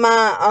is what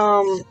my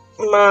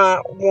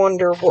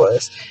wonder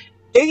was.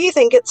 Do you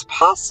think it's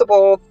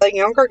possible the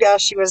younger guy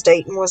she was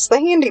dating was the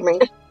handyman?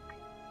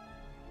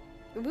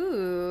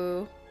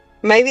 Ooh.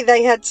 Maybe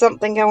they had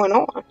something going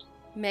on.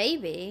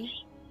 Maybe.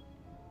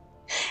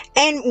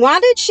 And why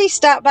did she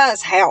stop by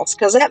his house?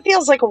 Because that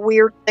feels like a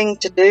weird thing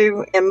to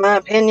do, in my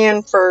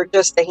opinion, for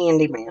just a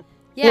handyman.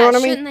 Yeah, you know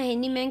what shouldn't I mean? the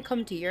handyman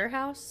come to your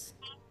house?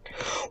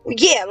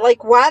 Yeah,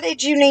 like, why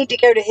did you need to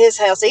go to his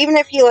house? Even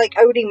if you, like,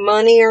 owed him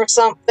money or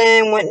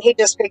something, wouldn't he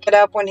just pick it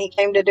up when he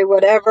came to do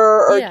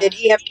whatever? Or did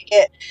he have to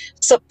get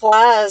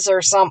supplies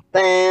or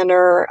something?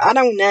 Or, I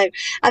don't know.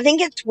 I think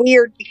it's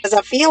weird because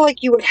I feel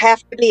like you would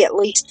have to be at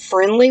least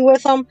friendly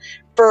with them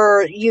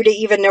for you to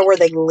even know where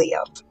they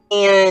live.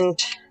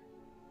 And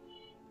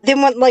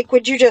then,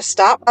 would you just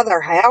stop by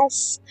their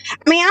house?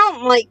 I mean,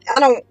 I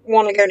don't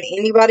want to go to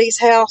anybody's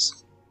house.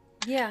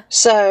 Yeah.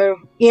 So,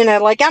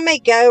 I may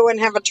go and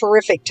have a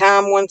terrific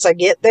time once I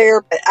get there,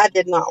 but I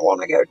did not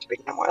want to go to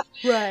begin with.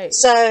 Right.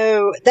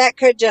 So, that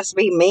could just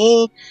be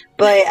me,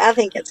 but I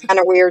think it's kind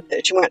of weird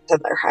that she went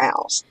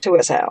to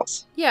his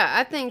house. Yeah,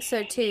 I think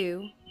so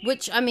too.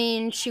 Which, I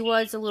mean, she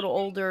was a little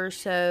older,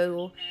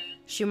 so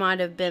she might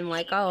have been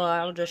like, oh,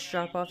 I'll just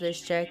drop off this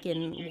check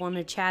and want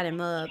to chat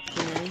him up,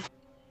 you know?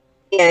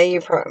 Yeah,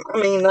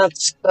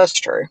 that's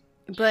true.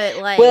 But,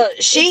 like... Well,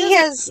 she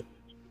has...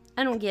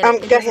 I don't get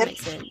it. It doesn't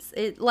make sense.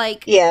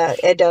 Yeah,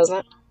 it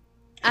doesn't.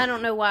 I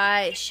don't know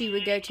why she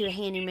would go to a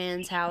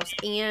handyman's house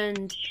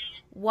and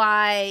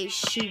why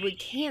she would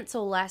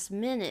cancel last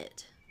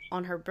minute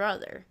on her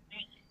brother.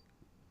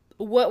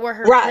 What were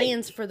her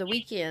plans for the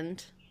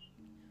weekend?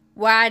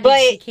 Why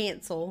did she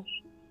cancel?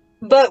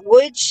 But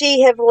would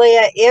she have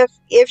let,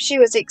 if she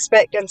was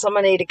expecting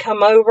somebody to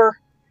come over,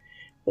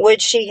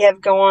 would she have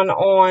gone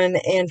on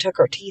and took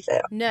her teeth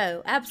out?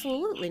 No,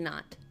 absolutely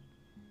not.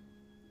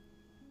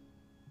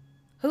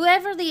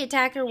 Whoever the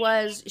attacker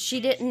was, she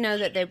didn't know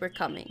that they were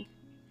coming.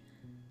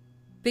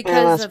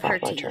 Because of her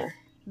teeth. True.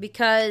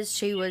 Because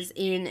she was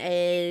in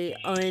a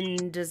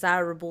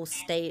undesirable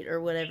state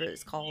or whatever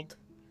it's called.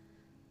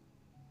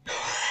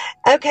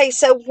 Okay,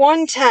 so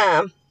one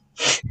time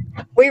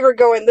we were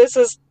going, this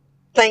is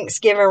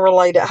Thanksgiving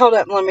related. Hold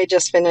up, let me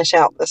just finish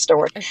out the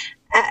story.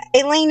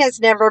 Alyne has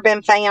never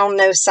been found.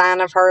 No sign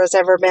of her has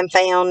ever been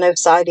found. No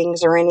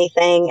sightings or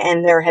anything.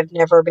 And there have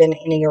never been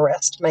any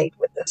arrests made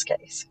with this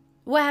case.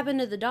 What happened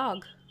to the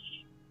dog?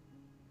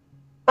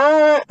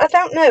 I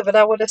don't know, but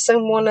I would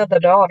assume one of the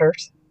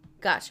daughters.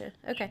 Gotcha.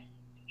 Okay.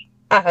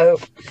 I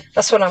hope.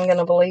 That's what I'm going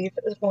to believe,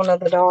 is one of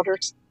the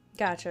daughters.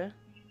 Gotcha.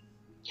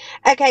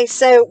 Okay,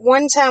 so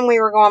one time we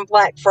were going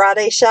Black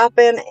Friday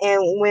shopping,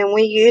 and when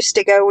we used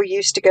to go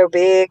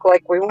big.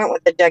 Like, we went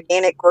with a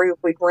gigantic group.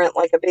 We'd rent,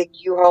 like, a big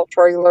U-Haul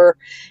trailer,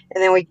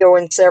 and then we'd go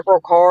in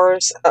several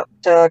cars up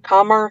to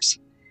Commerce,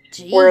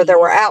 where there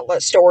were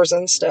outlet stores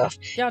and stuff.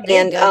 Y'all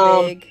did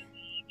go big.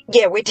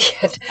 Yeah, we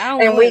did. I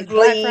only went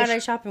Black Friday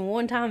shopping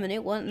one time, and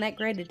it wasn't that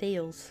great of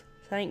deals.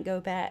 So I ain't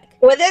go back.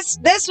 Well, this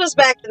was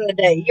back in the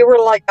day. You were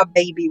like a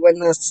baby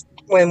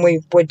when we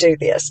would do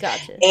this.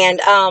 Gotcha.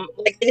 And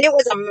it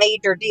was a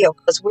major deal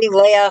because we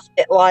left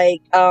at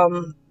like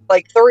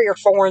 3 or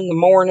 4 in the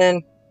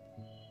morning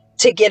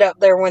to get up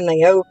there when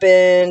they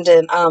opened.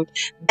 And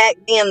back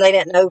then they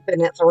didn't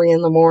open at 3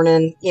 in the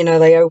morning.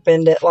 They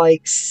opened at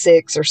like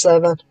 6 or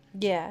 7.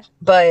 Yeah.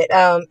 But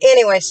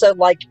anyway, so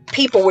like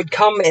people would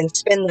come and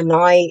spend the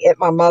night at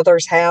my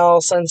mother's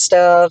house and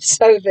stuff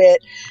so that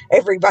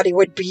everybody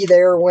would be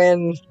there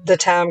when the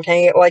time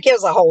came. Like, it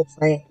was a whole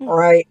thing,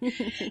 right?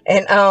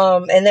 And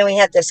then we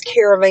had this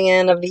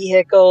caravan of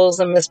vehicles,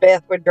 and Miss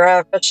Beth would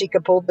drive, but she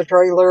could pull the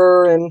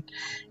trailer. And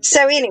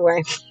so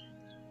anyway,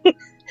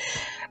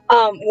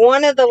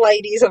 one of the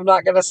ladies, I'm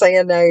not going to say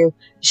a name,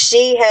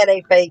 she had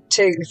a fake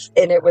tooth,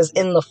 and it was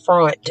in the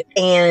front.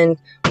 And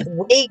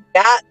we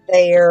got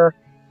there,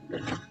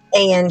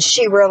 and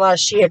she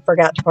realized she had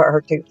forgot to put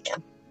her tooth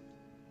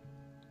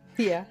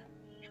in. Yeah.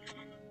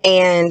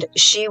 And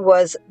she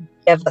was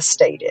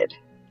devastated.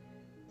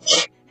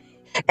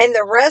 And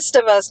the rest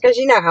of us, because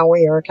you know how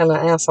we are, kind of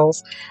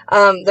assholes,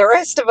 the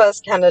rest of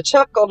us kind of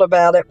chuckled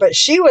about it, but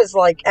she was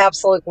like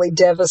absolutely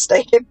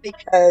devastated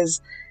because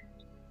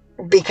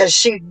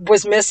she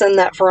was missing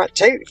that front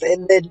tooth.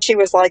 And then she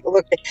was like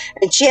looking,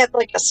 and she had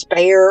like a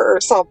spare or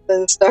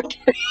something stuck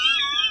in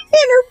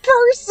her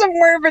purse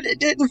somewhere, but it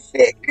didn't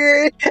fit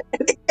good.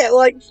 And it kept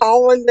like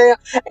falling down.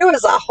 It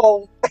was a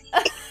whole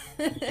thing.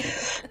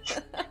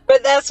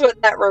 But that's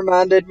what that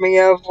reminded me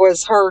of,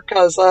 was her,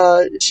 because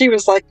she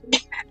was like,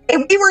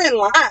 and we were in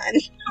line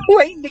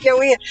waiting to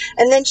go in,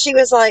 and then she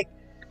was like,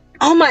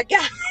 oh my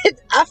God,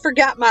 I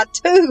forgot my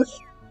tooth.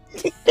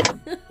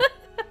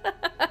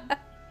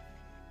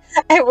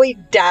 And we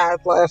died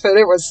laughing.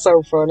 It was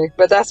so funny,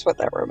 but that's what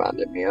that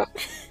reminded me of.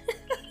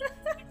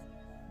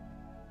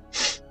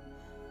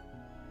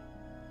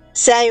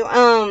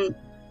 So,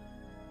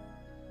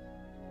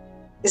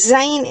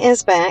 Zane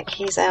is back.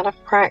 He's out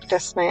of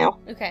practice now.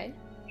 Okay.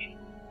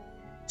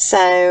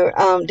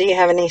 So, do you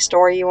have any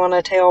story you want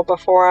to tell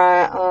before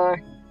I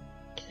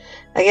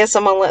guess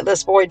I'm going to let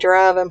this boy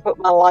drive and put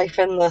my life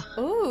in the...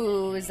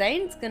 Ooh,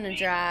 Zane's going to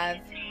drive.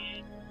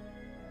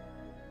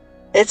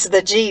 It's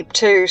the Jeep,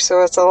 too,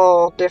 so it's a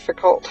little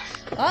difficult.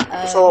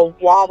 Uh-oh. It's a little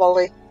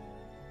wobbly.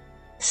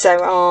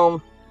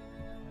 So,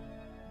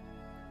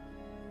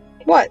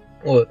 what?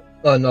 What?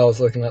 Oh, no, I was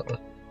looking at the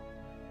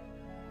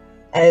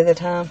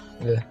time.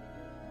 Yeah.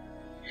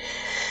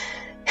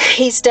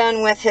 He's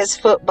done with his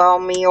football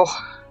meal.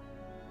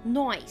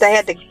 Nice. They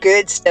had the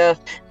good stuff.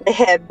 They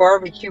had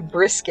barbecue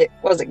brisket.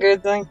 Was it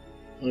good, thing?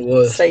 It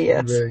was. Say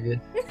yes. Very good.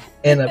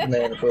 And that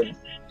banana pudding.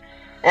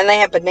 And they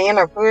had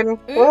banana pudding.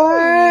 Ooh.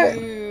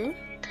 What?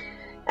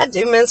 I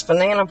do miss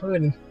banana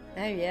pudding.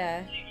 Oh,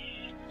 yeah.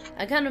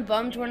 I'm kind of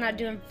bummed we're not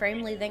doing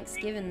family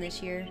Thanksgiving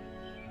this year.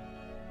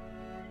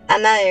 I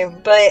know,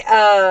 but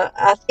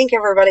I think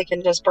everybody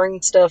can just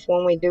bring stuff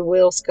when we do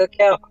Will's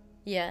cookout.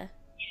 Yeah.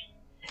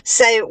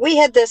 So we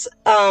had this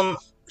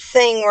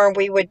thing where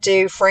we would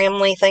do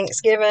family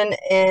Thanksgiving,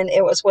 and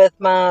it was with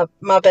my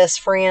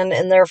best friend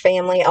and their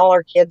family. All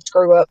our kids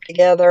grew up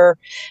together.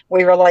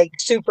 We were like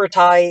super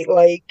tight,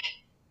 like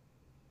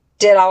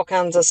did all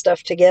kinds of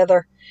stuff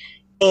together.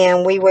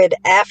 And we would,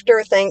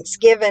 after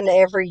Thanksgiving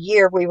every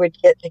year, we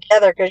would get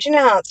together, because you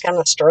know how it's kind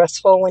of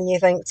stressful when you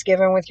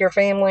Thanksgiving with your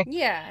family?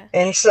 Yeah.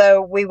 And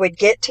so we would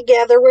get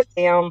together with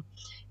them,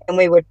 and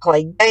we would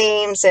play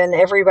games, and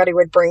everybody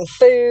would bring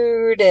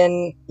food,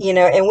 and, you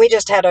know, and we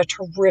just had a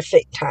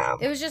terrific time.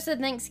 It was just a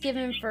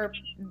Thanksgiving for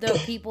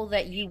the people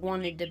that you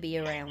wanted to be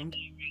around.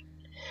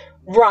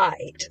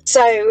 Right.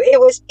 So it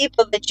was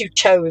people that you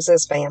chose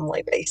as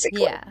family,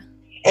 basically. Yeah.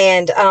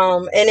 And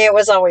it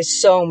was always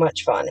so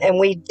much fun. And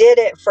we did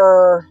it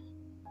for,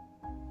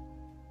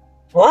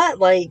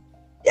 like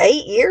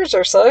 8 years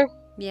or so?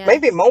 Yeah.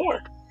 Maybe more.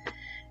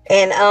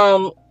 And,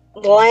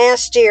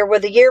 last year,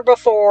 the year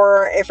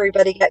before,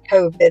 everybody got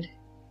COVID.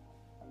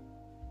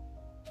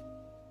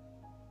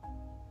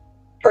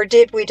 Or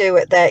did we do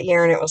it that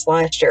year and it was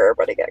last year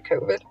everybody got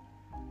COVID?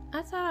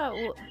 I thought...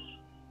 I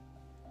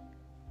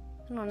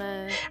don't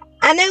know.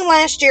 I know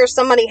last year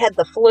somebody had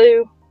the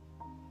flu.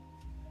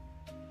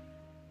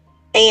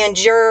 And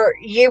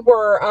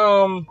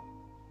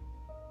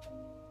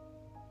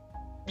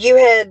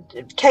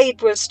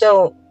Cade was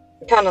still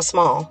kind of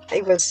small.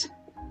 He was...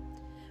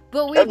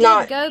 But we did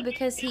go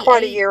because he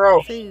quite ate a year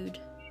old. Food.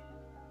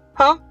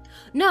 Huh?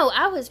 No,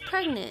 I was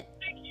pregnant.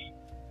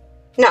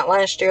 Not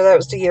last year. That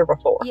was the year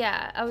before.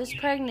 Yeah, I was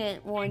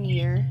pregnant one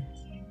year.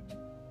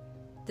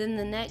 Then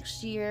the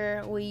next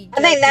year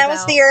I think that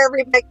was the year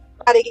everybody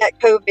got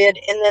COVID,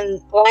 and then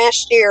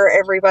last year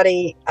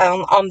everybody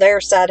on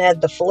their side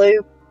had the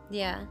flu.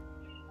 Yeah.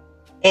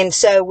 And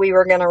so we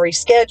were going to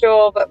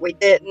reschedule, but we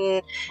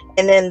didn't.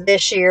 And then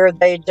this year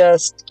they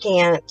just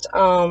can't.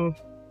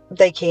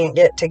 They can't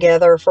get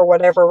together for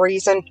whatever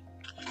reason.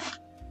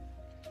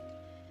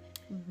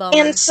 Bummer.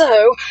 And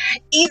so,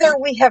 either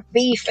we have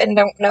beef and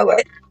don't know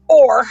it,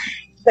 or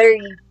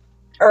they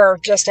are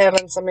just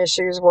having some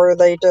issues where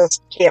they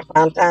just can't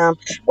find time,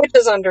 which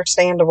is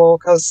understandable,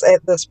 because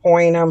at this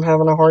point I'm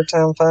having a hard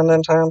time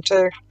finding time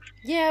too.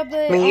 Yeah,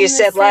 but... I mean, you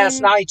said last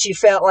night you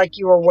felt like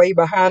you were way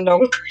behind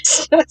on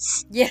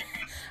Christmas. Yeah.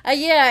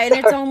 Yeah, and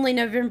it's only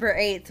November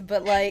 8th,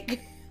 but like...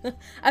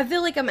 I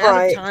feel like I'm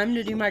out of time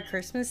to do my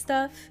Christmas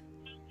stuff.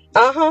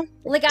 Uh-huh.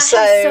 Like, I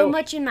have so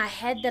much in my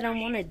head that I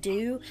want to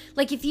do.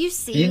 Like, if you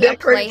see you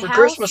decorating for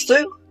Christmas,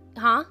 too?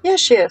 Huh?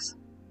 Yes, yes.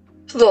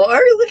 It's a little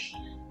early.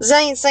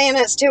 Zane's saying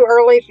it's too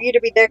early for you to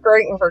be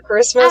decorating for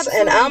Christmas, Absolutely.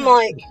 and I'm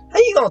like... How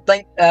you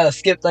gonna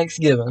skip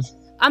Thanksgiving?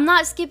 I'm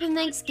not skipping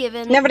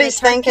Thanksgiving. Nobody's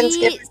skipping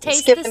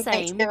Thanksgiving.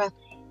 Thanksgiving.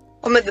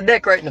 I'm at the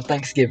decorating of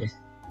Thanksgiving.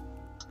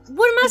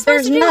 What am I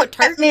supposed to do with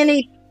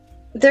turkey?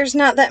 There's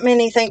not that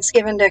many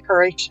Thanksgiving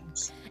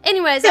decorations.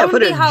 Anyways, yeah, I want put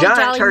to be a holly giant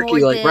jolly turkey more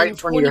like than right in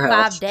front of your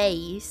 25 house.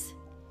 days.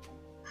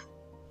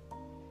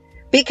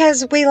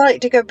 Because we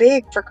like to go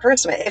big for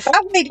Christmas. If I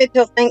waited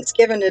till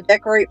Thanksgiving to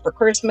decorate for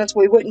Christmas,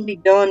 we wouldn't be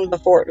done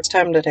before it was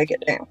time to take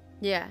it down.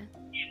 Yeah.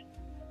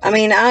 I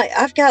mean,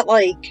 I've got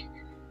like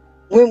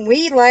When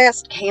we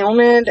last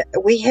counted,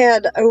 we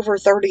had over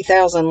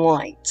 30,000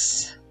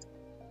 lights.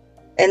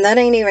 And that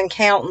ain't even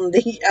counting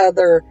the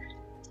other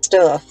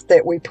stuff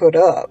that we put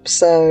up.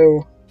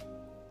 So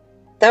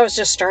that was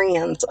just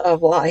strands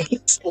of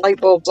lights,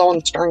 light bulbs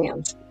on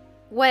strands.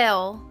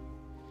 Well,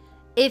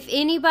 if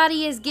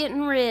anybody is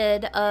getting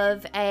rid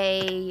of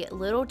a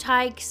Little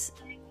Tykes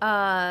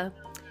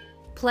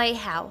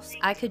playhouse,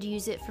 I could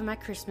use it for my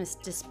Christmas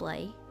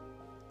display.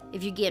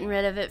 If you're getting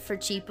rid of it for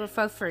cheap or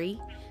for free,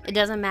 it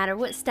doesn't matter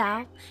what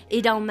style,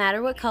 it don't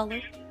matter what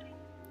color,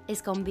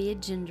 it's gonna be a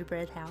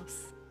gingerbread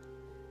house.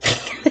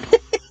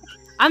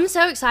 I'm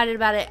so excited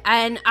about it,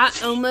 and I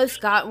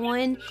almost got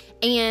one,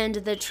 and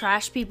the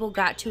trash people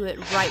got to it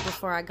right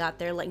before I got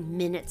there, like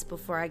minutes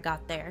before I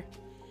got there.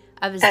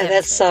 I was devastated.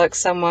 That sucks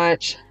so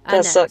much.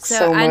 That sucks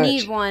so much. I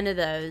need one of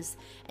those.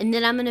 And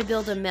then I'm going to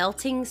build a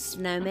melting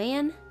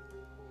snowman.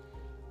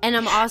 And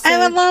I'm also... I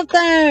would love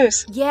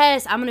those.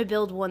 Yes, I'm going to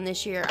build one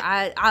this year.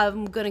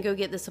 I'm going to go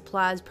get the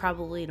supplies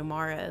probably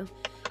tomorrow.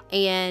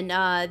 And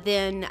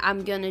then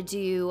I'm going to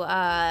do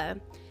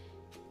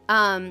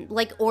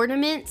like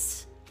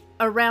ornaments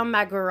around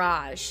my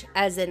garage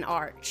as an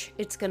arch.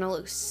 It's going to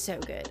look so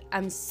good.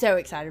 I'm so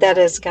excited about it.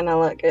 That is going to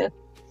look good.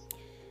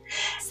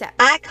 So,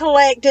 I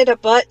collected a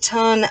butt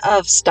ton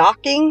of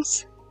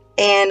stockings,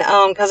 and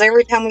because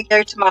every time we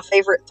go to my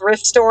favorite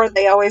thrift store,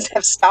 they always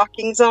have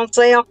stockings on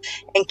sale,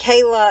 and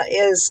Kayla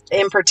is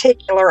in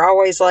particular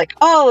always like,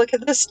 oh, look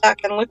at this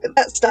stocking, look at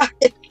that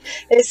stocking.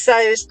 And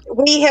so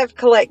we have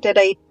collected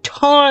a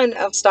ton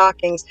of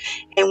stockings,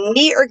 and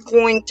we are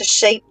going to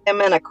shape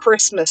them in a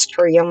Christmas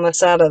tree on the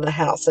side of the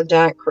house, a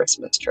giant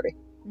Christmas tree.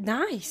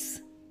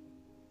 nice.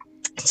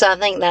 So I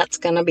think that's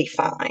going to be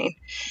fine.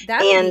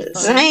 That would And be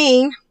fun.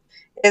 Zane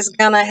is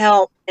going to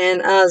help,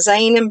 and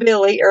Zane and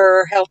Billy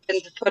are helping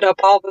to put up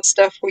all the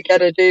stuff we got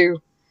to do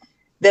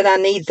that I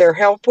need their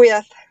help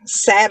with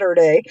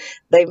Saturday.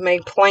 They've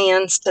made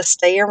plans to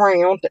stay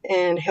around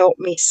and help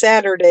me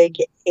Saturday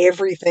get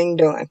everything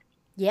done.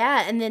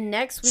 Yeah, and then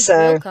next week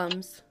So- Will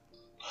comes.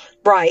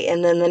 Right,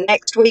 and then the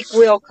next week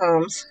Will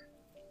comes.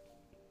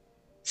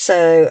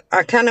 So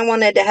I kind of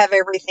wanted to have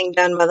everything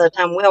done by the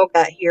time Will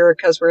got here,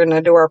 because we're going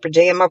to do our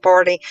pajama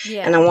party,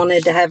 Yeah. and I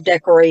wanted to have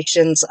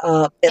decorations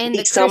up, at And the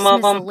least some Christmas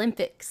of them.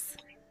 Olympics.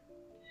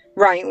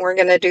 Right, we're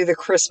going to do the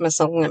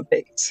Christmas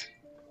Olympics.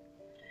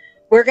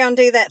 We're going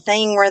to do that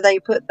thing where they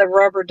put the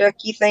rubber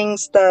ducky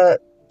things, the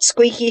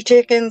squeaky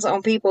chickens,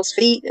 on people's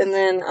feet, and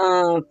then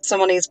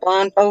somebody's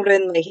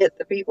blindfolded and they hit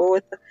the people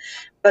with the...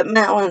 But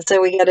Madeline said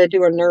we got to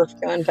do a Nerf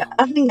gun, but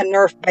I think a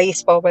Nerf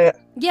baseball bat.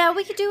 Yeah,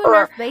 we could do a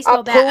Or Nerf baseball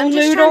a bat. I'm pool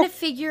just trying noodle. to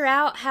figure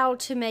out how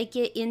to make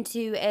it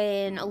into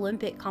an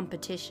Olympic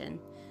competition.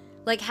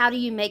 Like, how do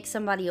you make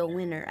somebody a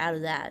winner out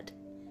of that?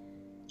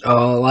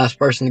 Last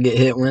person to get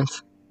hit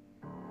wins.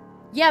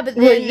 Yeah, but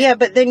Well, then... yeah,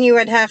 but then you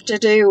would have to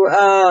do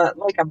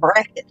like a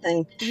bracket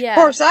thing. Yeah. Of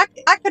course, I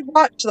could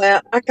watch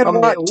that. I could I mean,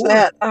 watch it would.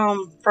 that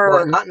for...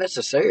 Well, not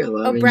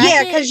necessarily. I mean, bracket?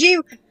 Yeah, because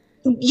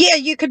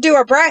you could do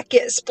a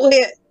bracket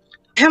split.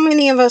 How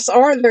many of us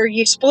are there?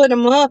 You split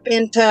them up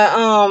into,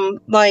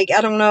 like,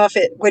 I don't know if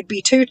it would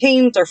be 2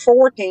 teams or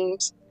 4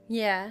 teams.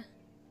 Yeah.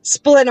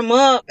 Split them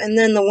up, and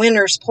then the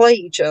winners play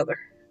each other.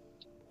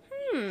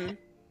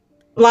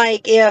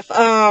 Like, if,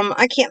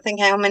 I can't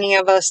think how many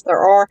of us there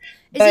are.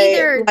 It's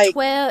either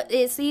 12.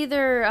 It's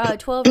either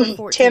 12 or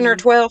 14. 10 or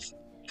 12.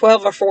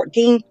 12 or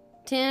 14.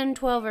 10,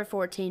 12, or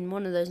 14.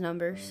 One of those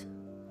numbers.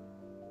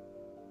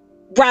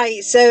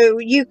 Right, so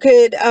you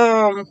could,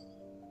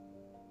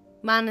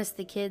 Minus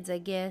the kids, I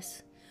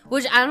guess.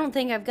 Which I don't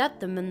think I've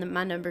got them in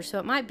my number, so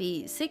it might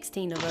be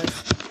 16 of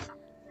us.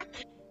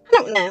 I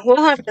don't know.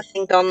 We'll have to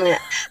think on that.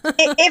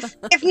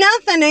 If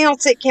nothing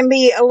else, it can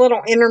be a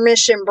little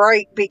intermission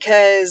break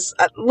because,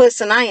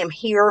 listen, I am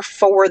here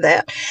for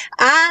that.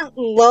 I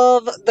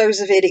love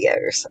those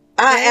videos.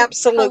 I They're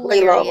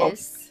absolutely love them.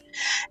 hilarious.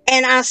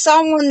 And I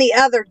saw one the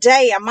other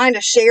day. I might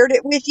have shared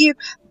it with you,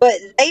 but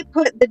they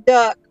put the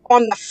duck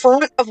on the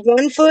front of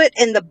one foot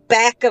and the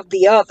back of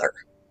the other.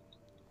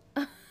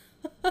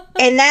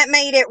 And that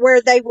made it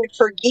where they would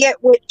forget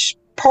which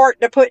part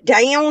to put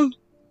down.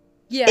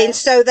 Yeah. And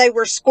so they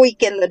were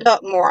squeaking the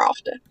duck more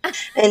often.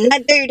 And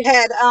that dude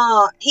had,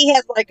 he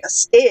had like a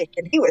stick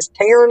and he was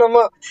tearing them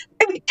up.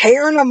 They were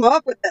tearing them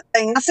up with that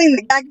thing. I seen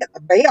the guy get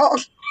the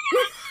belt.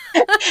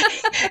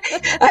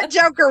 That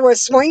joker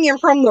was swinging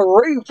from the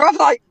roof. I'm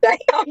like, damn,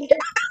 God,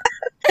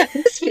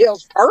 this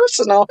feels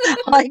personal.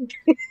 Like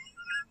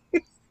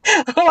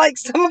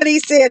somebody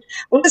said,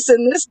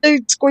 listen, this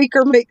dude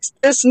squeaker makes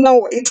this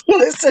noise.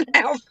 Listen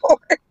out for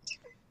it.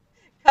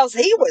 Because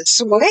he was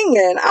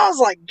swinging. I was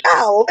like,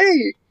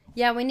 golly.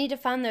 Yeah, we need to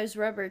find those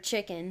rubber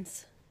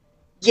chickens.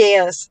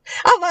 Yes.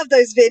 I love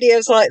those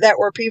videos like that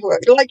where people,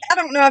 like, I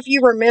don't know if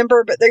you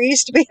remember, but there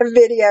used to be a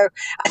video,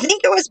 I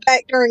think it was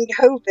back during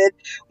COVID,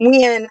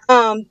 when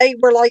they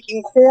were like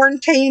in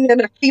quarantine and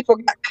if people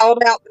got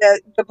called out,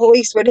 the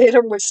police would hit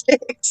them with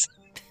sticks.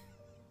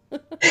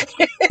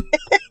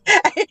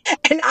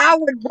 And I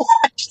would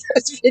watch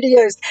those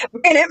videos.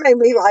 Man, it made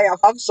me laugh.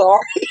 I'm sorry.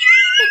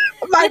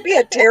 might be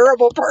a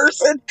terrible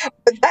person,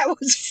 but that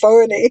was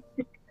funny.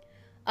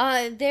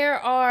 There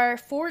are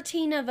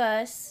 14 of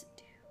us.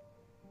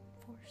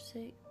 4,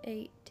 6,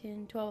 8,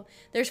 10, 12.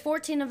 There's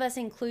 14 of us,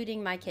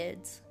 including my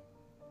kids.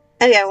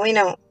 Oh, yeah, we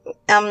don't.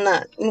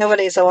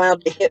 Nobody's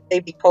allowed to hit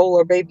baby Cole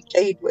or baby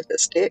Cade with a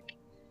stick.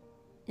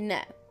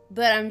 No,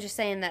 but I'm just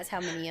saying that's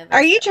how many of us.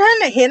 Are you trying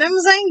to hit him,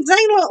 Zane?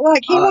 Zane looked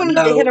like he wanted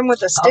to hit him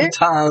with a stick.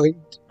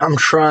 I'm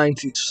trying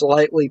to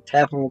slightly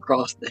tap him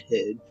across the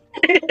head.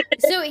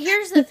 So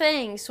here's the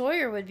thing.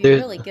 Sawyer would be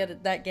really good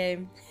at that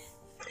game.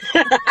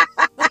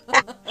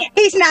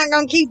 He's not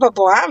going to keep a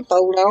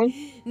blindfold on.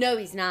 No,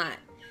 he's not.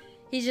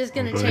 He's just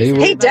going to chase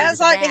He does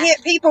like to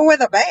hit people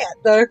with a bat,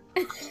 though.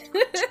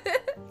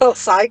 Little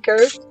psycho.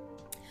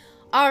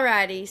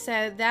 Alrighty,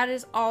 so that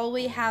is all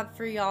we have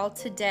for y'all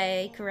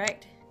today,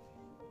 correct?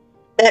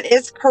 That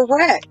is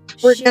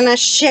correct. We're going to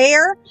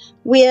share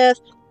with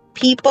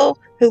people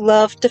who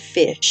love to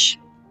fish.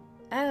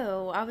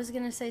 Oh, I was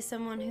going to say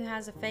someone who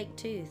has a fake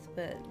tooth,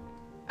 but...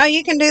 Oh,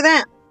 you can do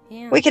that.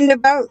 Yeah. We can do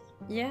both.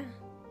 Yeah,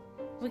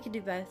 we can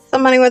do both.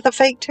 Somebody with a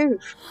fake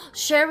tooth.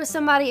 Share with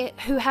somebody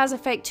who has a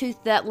fake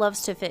tooth that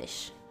loves to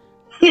fish.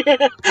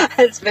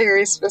 It's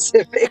very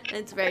specific.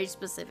 It's very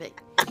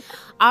specific.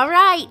 All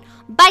right.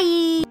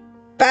 Bye.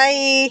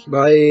 Bye.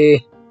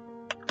 Bye.